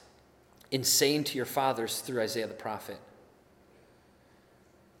right in saying to your fathers through Isaiah the prophet,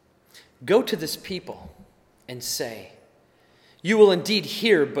 go to this people and say, you will indeed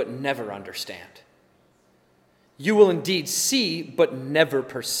hear but never understand. You will indeed see but never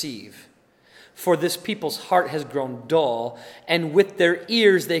perceive. For this people's heart has grown dull, and with their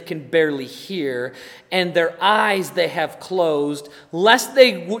ears they can barely hear, and their eyes they have closed, lest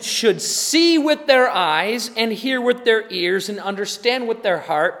they should see with their eyes, and hear with their ears, and understand with their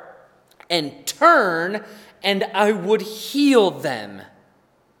heart, and turn, and I would heal them.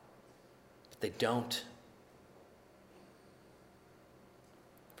 But they don't.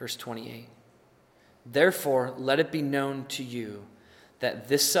 Verse 28. Therefore, let it be known to you that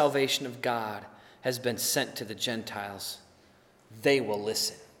this salvation of God has been sent to the Gentiles. They will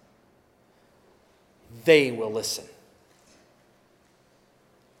listen. They will listen.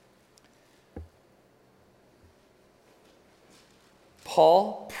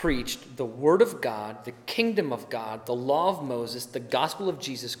 Paul preached the Word of God, the kingdom of God, the law of Moses, the gospel of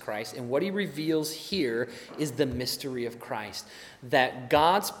Jesus Christ, and what he reveals here is the mystery of Christ. That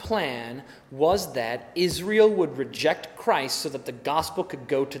God's plan was that Israel would reject Christ so that the gospel could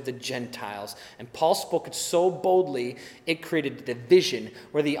go to the Gentiles. And Paul spoke it so boldly, it created division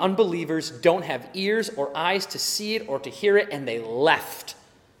where the unbelievers don't have ears or eyes to see it or to hear it, and they left.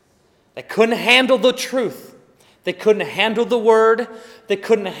 They couldn't handle the truth. They couldn't handle the word. They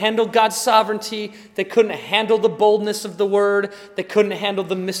couldn't handle God's sovereignty. They couldn't handle the boldness of the word. They couldn't handle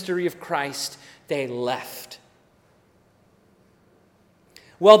the mystery of Christ. They left.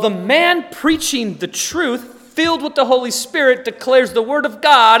 Well, the man preaching the truth, filled with the Holy Spirit, declares the word of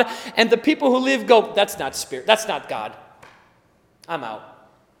God, and the people who live go, that's not spirit, that's not God. I'm out.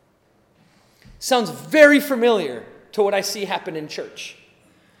 Sounds very familiar to what I see happen in church.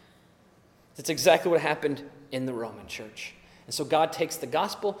 That's exactly what happened in the Roman church. And so God takes the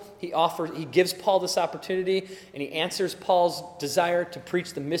gospel, he gives Paul this opportunity, and he answers Paul's desire to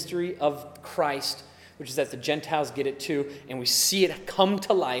preach the mystery of Christ, which is that the Gentiles get it too, and we see it come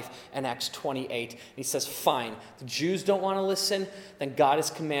to life in Acts 28. And he says, fine, the Jews don't want to listen, then God has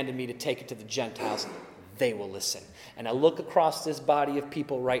commanded me to take it to the Gentiles. They will listen. And I look across this body of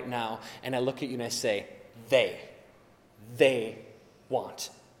people right now, and I look at you and I say, they want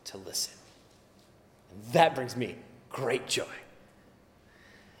to listen. And that brings me great joy.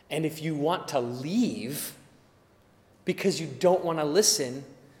 And if you want to leave because you don't want to listen,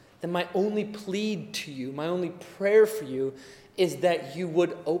 then my only plead to you, my only prayer for you is that you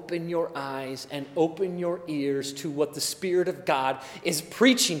would open your eyes and open your ears to what the Spirit of God is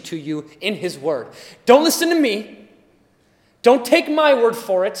preaching to you in His Word. Don't listen to me. Don't take my word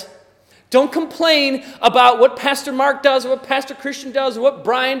for it. Don't complain about what Pastor Mark does, or what Pastor Christian does, or what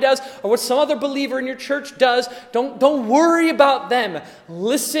Brian does, or what some other believer in your church does. Don't worry about them.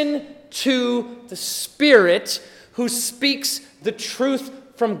 Listen to the Spirit who speaks the truth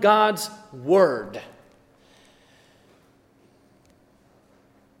from God's Word.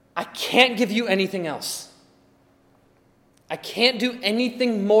 I can't give you anything else. I can't do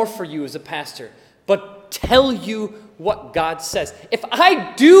anything more for you as a pastor, but tell you what God says. If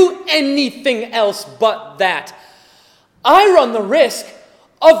I do anything else but that, I run the risk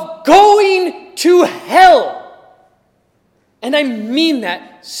of going to hell. And I mean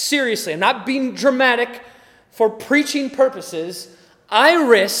that seriously. I'm not being dramatic for preaching purposes. I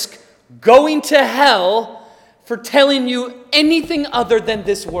risk going to hell for telling you anything other than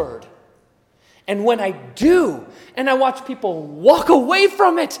this word. And when I do, and I watch people walk away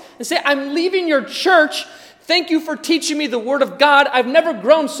from it and say, I'm leaving your church. Thank you for teaching me the Word of God. I've never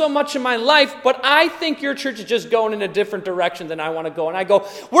grown so much in my life, but I think your church is just going in a different direction than I want to go. And I go,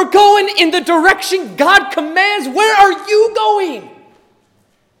 we're going in the direction God commands. Where are you going?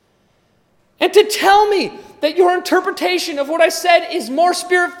 And to tell me that your interpretation of what I said is more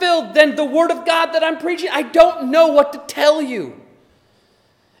Spirit-filled than the Word of God that I'm preaching, I don't know what to tell you.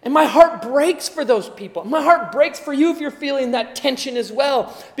 And my heart breaks for those people. My heart breaks for you if you're feeling that tension as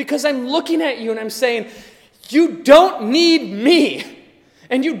well. Because I'm looking at you and I'm saying, you don't need me.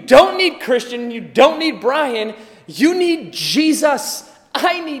 And you don't need Christian. You don't need Brian. You need Jesus.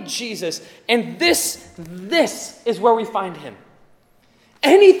 I need Jesus. And this is where we find him.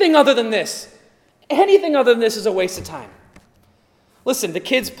 Anything other than this is a waste of time. Listen, the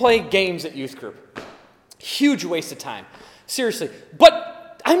kids play games at youth group. Huge waste of time. Seriously.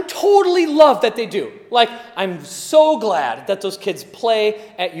 But I'm totally love that they do. Like, I'm so glad that those kids play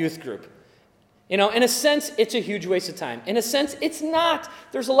at youth group. You know, in a sense, it's a huge waste of time. In a sense, it's not.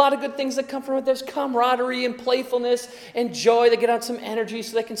 There's a lot of good things that come from it. There's camaraderie and playfulness and joy. They get out some energy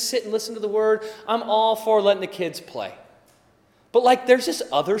so they can sit and listen to the word. I'm all for letting the kids play. But, like, there's this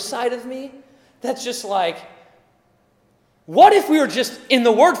other side of me that's just like, what if we were just in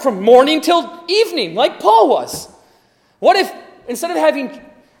the word from morning till evening, like Paul was? What if, instead of having,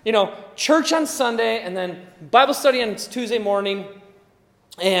 church on Sunday and then Bible study on Tuesday morning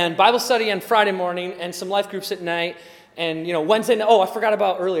and Bible study on Friday morning and some life groups at night and, Wednesday night, I forgot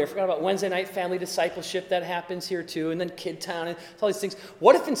about Wednesday night family discipleship that happens here too, and then Kid Town and all these things.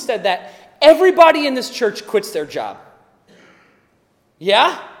 What if instead that everybody in this church quits their job?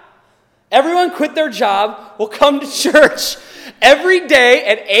 Yeah? Everyone quit their job, will come to church every day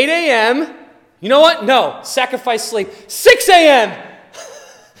at 8 a.m. You know what? No, sacrifice sleep. 6 a.m.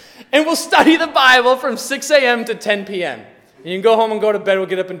 And we'll study the Bible from 6 a.m. to 10 p.m. And you can go home and go to bed. We'll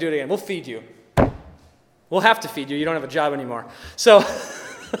get up and do it again. We'll feed you. We'll have to feed you. You don't have a job anymore. So,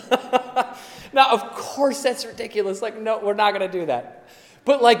 now, of course, that's ridiculous. Like, no, we're not going to do that.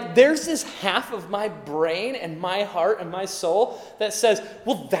 But, like, there's this half of my brain and my heart and my soul that says,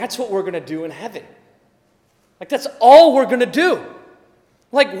 well, that's what we're going to do in heaven. Like, that's all we're going to do.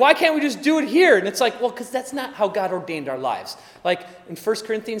 Like, why can't we just do it here? And it's like, well, because that's not how God ordained our lives. Like, in 1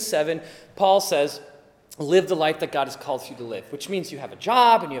 Corinthians 7, Paul says, live the life that God has called for you to live, which means you have a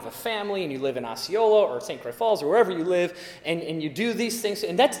job and you have a family and you live in Osceola or St. Croix Falls or wherever you live, and you do these things.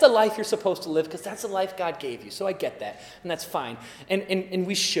 And that's the life you're supposed to live because that's the life God gave you. So I get that, and that's fine. And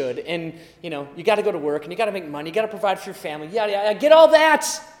we should. And, you know, you got to go to work and you got to make money. You got to provide for your family. Yada, yada. I get all that.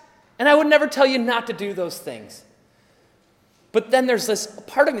 And I would never tell you not to do those things. But then there's this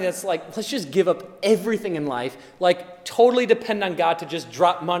part of me that's like, let's just give up everything in life, like totally depend on God to just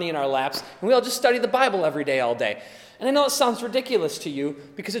drop money in our laps, and we all just study the Bible every day, all day. And I know it sounds ridiculous to you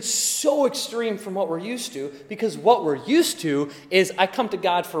because it's so extreme from what we're used to, because what we're used to is I come to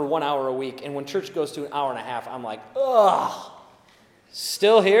God for 1 hour a week, and when church goes to an hour and a half, I'm like, ugh,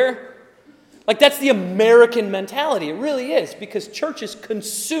 still here? Like, that's the American mentality. It really is, because churches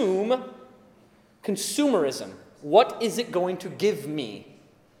consumerism. What is it going to give me?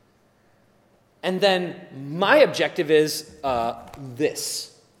 And then my objective is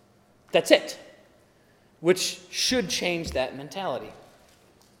this. That's it. Which should change that mentality.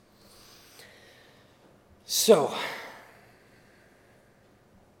 So,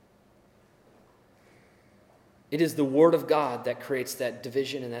 it is the Word of God that creates that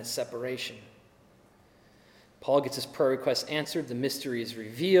division and that separation. Paul gets his prayer request answered, the mystery is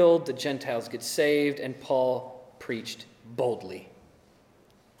revealed, the Gentiles get saved, and Paul preached boldly.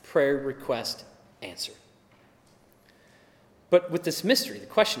 Prayer request answered. But with this mystery, the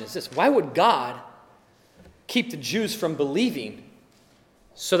question is this: why would God keep the Jews from believing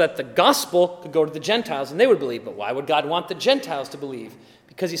so that the gospel could go to the Gentiles and they would believe? But why would God want the Gentiles to believe?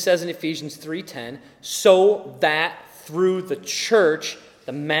 Because he says in Ephesians 3:10, so that through the church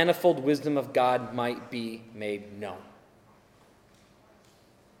the manifold wisdom of God might be made known.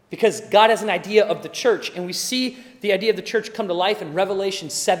 Because God has an idea of the church, and we see the idea of the church come to life in Revelation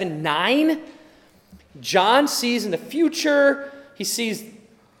 7:9. John sees in the future, he sees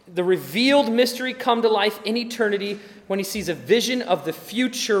the revealed mystery come to life in eternity when he sees a vision of the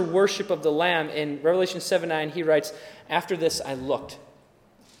future worship of the Lamb. In Revelation 7:9, he writes, after this I looked.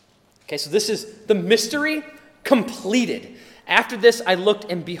 Okay, so this is the mystery completed. After this I looked,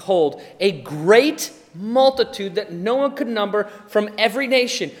 and behold, a great multitude that no one could number, from every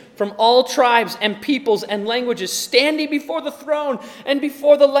nation, from all tribes and peoples and languages, standing before the throne and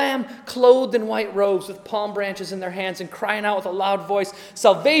before the Lamb, clothed in white robes with palm branches in their hands, and crying out with a loud voice,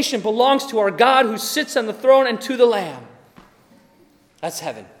 salvation belongs to our God who sits on the throne and to the Lamb. That's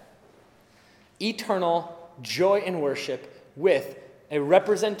heaven. Eternal joy and worship with a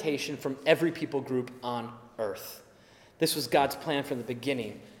representation from every people group on earth. This was God's plan from the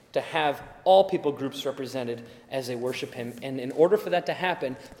beginning, to have all people groups represented as they worship him. And in order for that to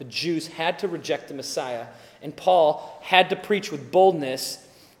happen, the Jews had to reject the Messiah. And Paul had to preach with boldness.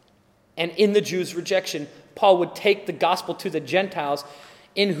 And in the Jews' rejection, Paul would take the gospel to the Gentiles,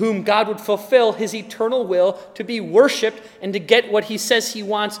 in whom God would fulfill his eternal will to be worshipped and to get what he says he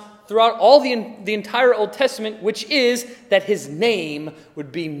wants throughout all the entire Old Testament, which is that his name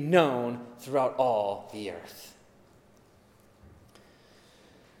would be known throughout all the earth.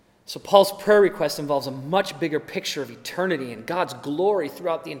 So Paul's prayer request involves a much bigger picture of eternity and God's glory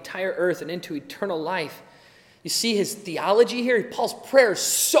throughout the entire earth and into eternal life. You see his theology here? Paul's prayer is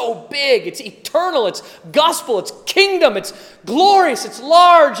so big. It's eternal. It's gospel. It's kingdom. It's glorious. It's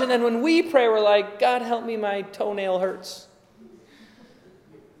large. And then when we pray, we're like, God, help me, my toenail hurts.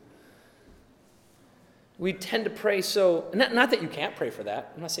 We tend to pray so, not that you can't pray for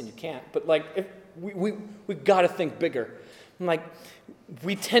that. I'm not saying you can't, but like if we got to think bigger. Like,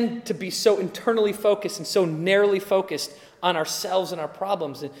 we tend to be so internally focused and so narrowly focused on ourselves and our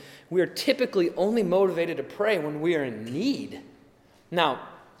problems. And we are typically only motivated to pray when we are in need. Now,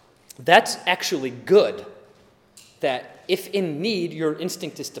 that's actually good. That if in need, your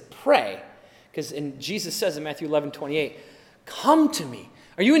instinct is to pray. Because Jesus says in Matthew 11:28, come to me.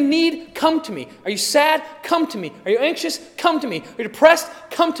 Are you in need? Come to me. Are you sad? Come to me. Are you anxious? Come to me. Are you depressed?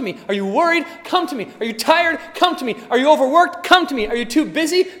 Come to me. Are you worried? Come to me. Are you tired? Come to me. Are you overworked? Come to me. Are you too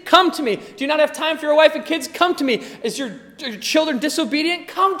busy? Come to me. Do you not have time for your wife and kids? Come to me. Is your your children disobedient?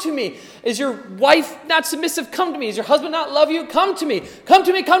 Come to me. Is your wife not submissive? Come to me. Is your husband not love you? Come to me. Come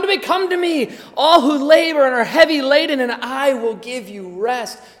to me, come to me, come to me. All who labor and are heavy laden, and I will give you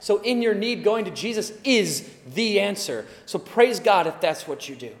rest. So in your need, going to Jesus is the answer. So praise God if that's what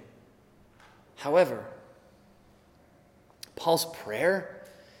you do. However, Paul's prayer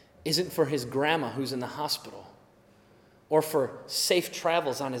isn't for his grandma who's in the hospital or for safe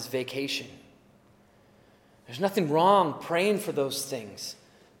travels on his vacation. There's nothing wrong praying for those things,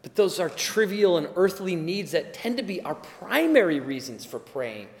 but those are trivial and earthly needs that tend to be our primary reasons for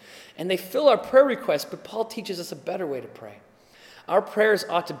praying. And they fill our prayer requests, but Paul teaches us a better way to pray. Our prayers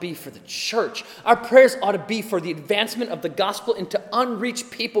ought to be for the church. Our prayers ought to be for the advancement of the gospel into unreached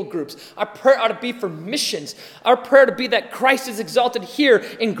people groups. Our prayer ought to be for missions. Our prayer to be that Christ is exalted here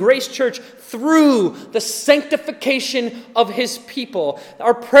in Grace Church through the sanctification of his people.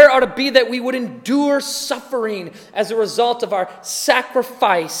 Our prayer ought to be that we would endure suffering as a result of our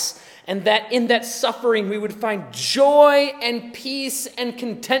sacrifice, and that in that suffering we would find joy and peace and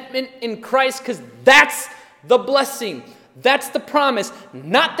contentment in Christ, because that's the blessing. That's the promise.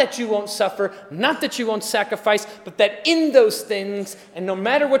 Not that you won't suffer, not that you won't sacrifice, but that in those things, and no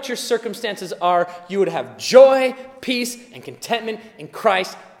matter what your circumstances are, you would have joy, peace, and contentment in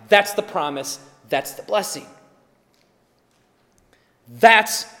Christ. That's the promise. That's the blessing.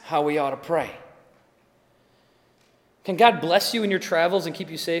 That's how we ought to pray. Can God bless you in your travels and keep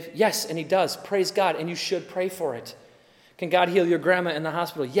you safe? Yes, and he does. Praise God, and you should pray for it. Can God heal your grandma in the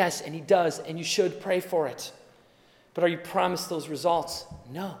hospital? Yes, and he does, and you should pray for it. But are you promised those results?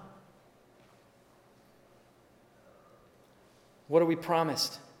 No. What are we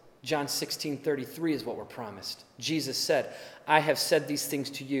promised? John 16:33 is what we're promised. Jesus said, I have said these things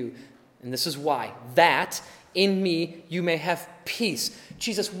to you, and this is why, that in me you may have peace.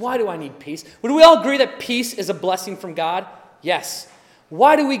 Jesus, why do I need peace? Would we all agree that peace is a blessing from God? Yes.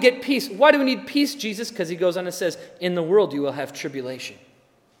 Why do we get peace? Why do we need peace, Jesus? Because he goes on and says, in the world you will have tribulation.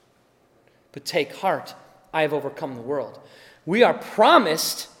 But take heart, I have overcome the world. We are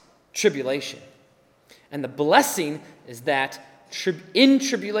promised tribulation. And the blessing is that in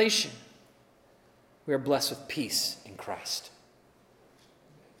tribulation, we are blessed with peace in Christ.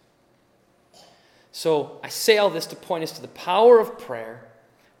 So I say all this to point us to the power of prayer,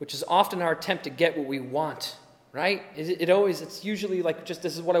 which is often our attempt to get what we want, right? It's usually like, just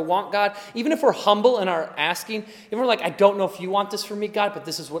this is what I want, God. Even if we're humble in our asking, if we're like, I don't know if you want this from me, God, but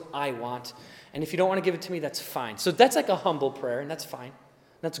this is what I want. And if you don't want to give it to me, that's fine. So that's like a humble prayer, and that's fine.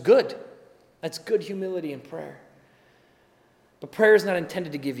 That's good. That's good humility in prayer. But prayer is not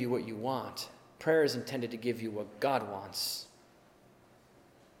intended to give you what you want. Prayer is intended to give you what God wants.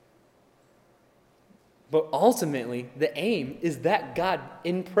 But ultimately, the aim is that God,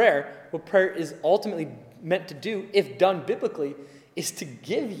 in prayer, what prayer is ultimately meant to do, if done biblically, is to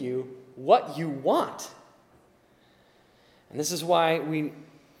give you what you want. And this is why we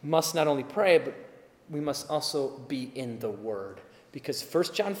must not only pray, but we must also be in the Word. Because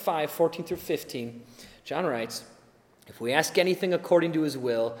 1 John 5:14 through 15, John writes, if we ask anything according to his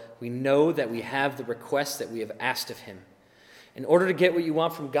will, we know that we have the requests that we have asked of him. In order to get what you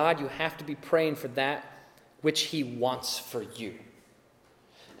want from God, you have to be praying for that which he wants for you.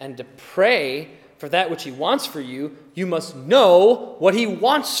 And to pray for that which he wants for you, you must know what he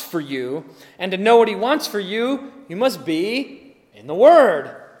wants for you. And to know what he wants for you, you must be in the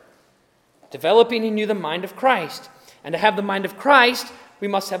Word, developing in you the mind of Christ. And to have the mind of Christ, we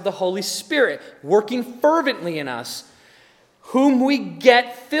must have the Holy Spirit working fervently in us, whom we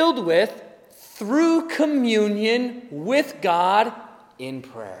get filled with through communion with God in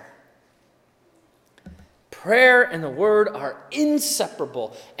prayer. Prayer and the Word are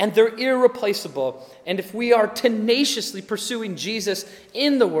inseparable, and they're irreplaceable. And if we are tenaciously pursuing Jesus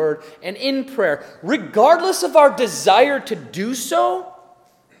in the Word and in prayer, regardless of our desire to do so,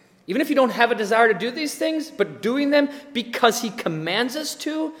 even if you don't have a desire to do these things, but doing them because he commands us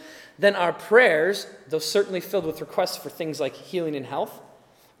to, then our prayers, though certainly filled with requests for things like healing and health,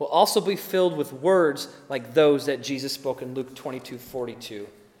 will also be filled with words like those that Jesus spoke in Luke 22:42.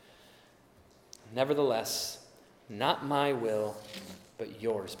 Nevertheless, not my will, but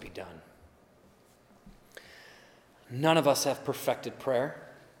yours be done. None of us have perfected prayer,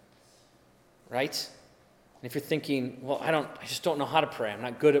 right? And if you're thinking, well, I just don't know how to pray. I'm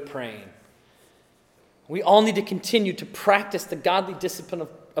not good at praying. We all need to continue to practice the godly discipline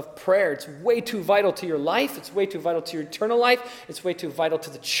of prayer. It's way too vital to your life. It's way too vital to your eternal life. It's way too vital to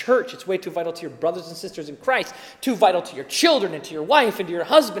the church. It's way too vital to your brothers and sisters in Christ. Too vital to your children and to your wife and to your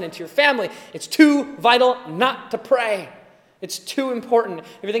husband and to your family. It's too vital not to pray. It's too important. If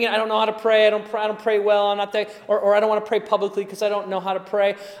you're thinking, I don't know how to pray, I don't pray well, I'm not that, or I don't want to pray publicly because I don't know how to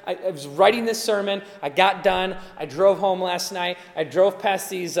pray. I was writing this sermon, I got done, I drove home last night, I drove past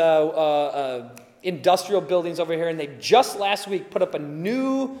these industrial buildings over here, and they just last week put up a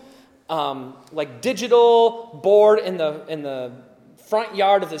new digital board in the front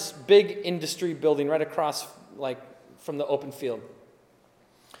yard of this big industry building right across from the open field.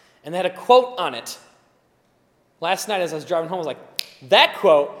 And they had a quote on it. Last night as I was driving home, I was like, that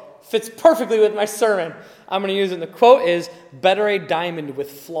quote fits perfectly with my sermon. I'm going to use it. And the quote is, better a diamond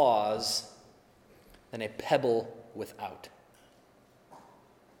with flaws than a pebble without.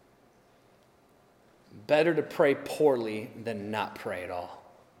 Better to pray poorly than not pray at all.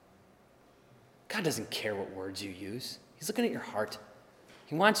 God doesn't care what words you use. He's looking at your heart.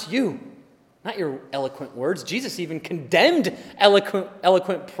 He wants you, not your eloquent words. Jesus even condemned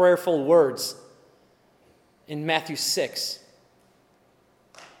eloquent prayerful words in Matthew 6.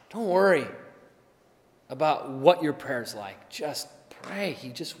 Don't worry about what your prayer's like. Just pray. He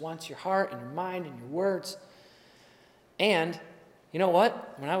just wants your heart and your mind and your words. And you know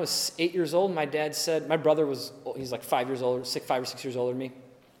what? When I was 8 years old, my dad said, he's like 5 years older, 5 or 6 years older than me.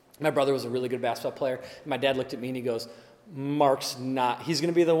 My brother was a really good basketball player. And my dad looked at me and he goes, he's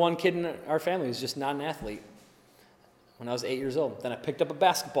going to be the one kid in our family who's just not an athlete. When I was 8 years old. Then I picked up a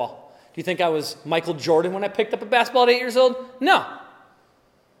basketball. Do you think I was Michael Jordan when I picked up a basketball at 8 years old? No. I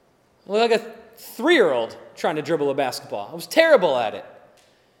looked like a 3-year-old trying to dribble a basketball. I was terrible at it.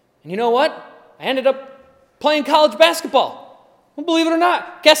 And you know what? I ended up playing college basketball. Well, believe it or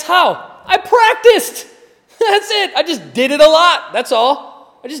not, guess how? I practiced. That's it. I just did it a lot. That's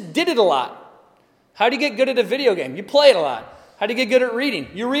all. I just did it a lot. How do you get good at a video game? You play it a lot. How do you get good at reading?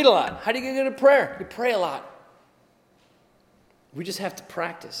 You read a lot. How do you get good at prayer? You pray a lot. We just have to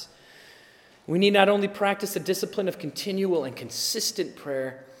practice. We need not only practice the discipline of continual and consistent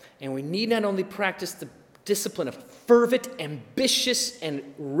prayer, and we need not only practice the discipline of fervent, ambitious, and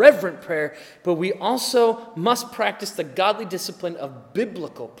reverent prayer, but we also must practice the godly discipline of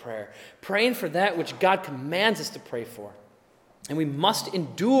biblical prayer, praying for that which God commands us to pray for. And we must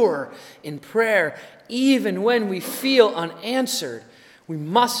endure in prayer even when we feel unanswered. We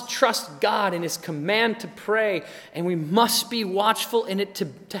must trust God in His command to pray, and we must be watchful in it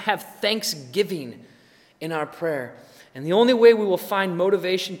to have thanksgiving in our prayer. And the only way we will find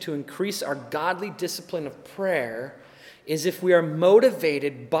motivation to increase our godly discipline of prayer is if we are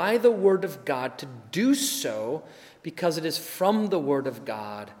motivated by the Word of God to do so, because it is from the Word of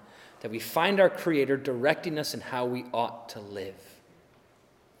God that we find our Creator directing us in how we ought to live.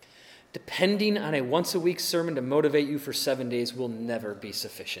 Depending on a once-a-week sermon to motivate you for 7 days will never be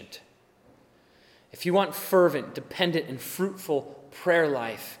sufficient. If you want fervent, dependent, and fruitful prayer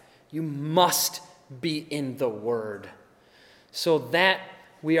life, you must be in the Word, so that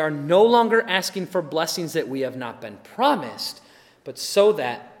we are no longer asking for blessings that we have not been promised, but so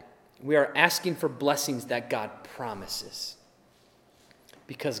that we are asking for blessings that God promises.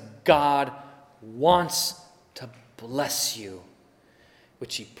 Because God wants to bless you,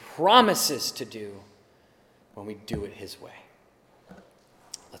 which He promises to do when we do it His way.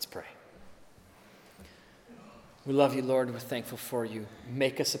 Let's pray. We love you, Lord. We're thankful for you.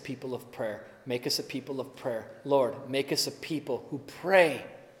 Make us a people of prayer. Make us a people of prayer. Lord, make us a people who pray,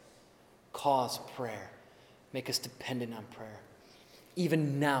 cause prayer. Make us dependent on prayer.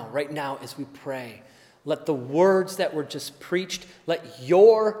 Even now, right now, as we pray, let the words that were just preached, let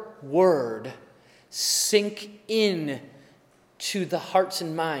your word sink in to the hearts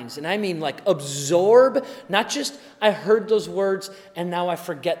and minds. And I mean absorb, not just I heard those words and now I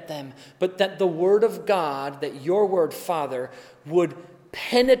forget them, but that the word of God, that your word, Father, would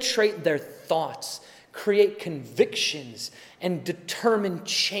penetrate their thoughts, create convictions, and determine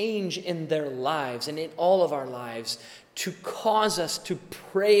change in their lives and in all of our lives, to cause us to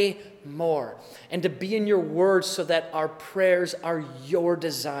pray more and to be in your word, so that our prayers are your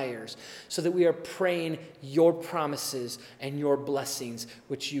desires, so that we are praying your promises and your blessings,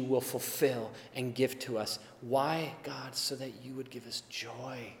 which you will fulfill and give to us. Why, God? So that you would give us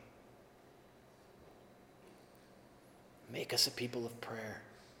joy. Make us a people of prayer.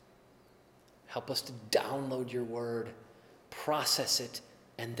 Help us to download your word, process it,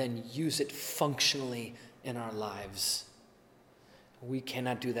 and then use it functionally in our lives. We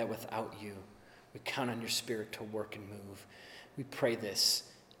cannot do that without you. We count on your Spirit to work and move. We pray this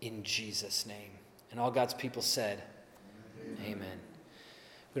in Jesus' name. And all God's people said, Amen.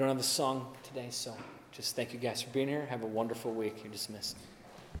 We don't have a song today, so just thank you guys for being here. Have a wonderful week. You're dismissed.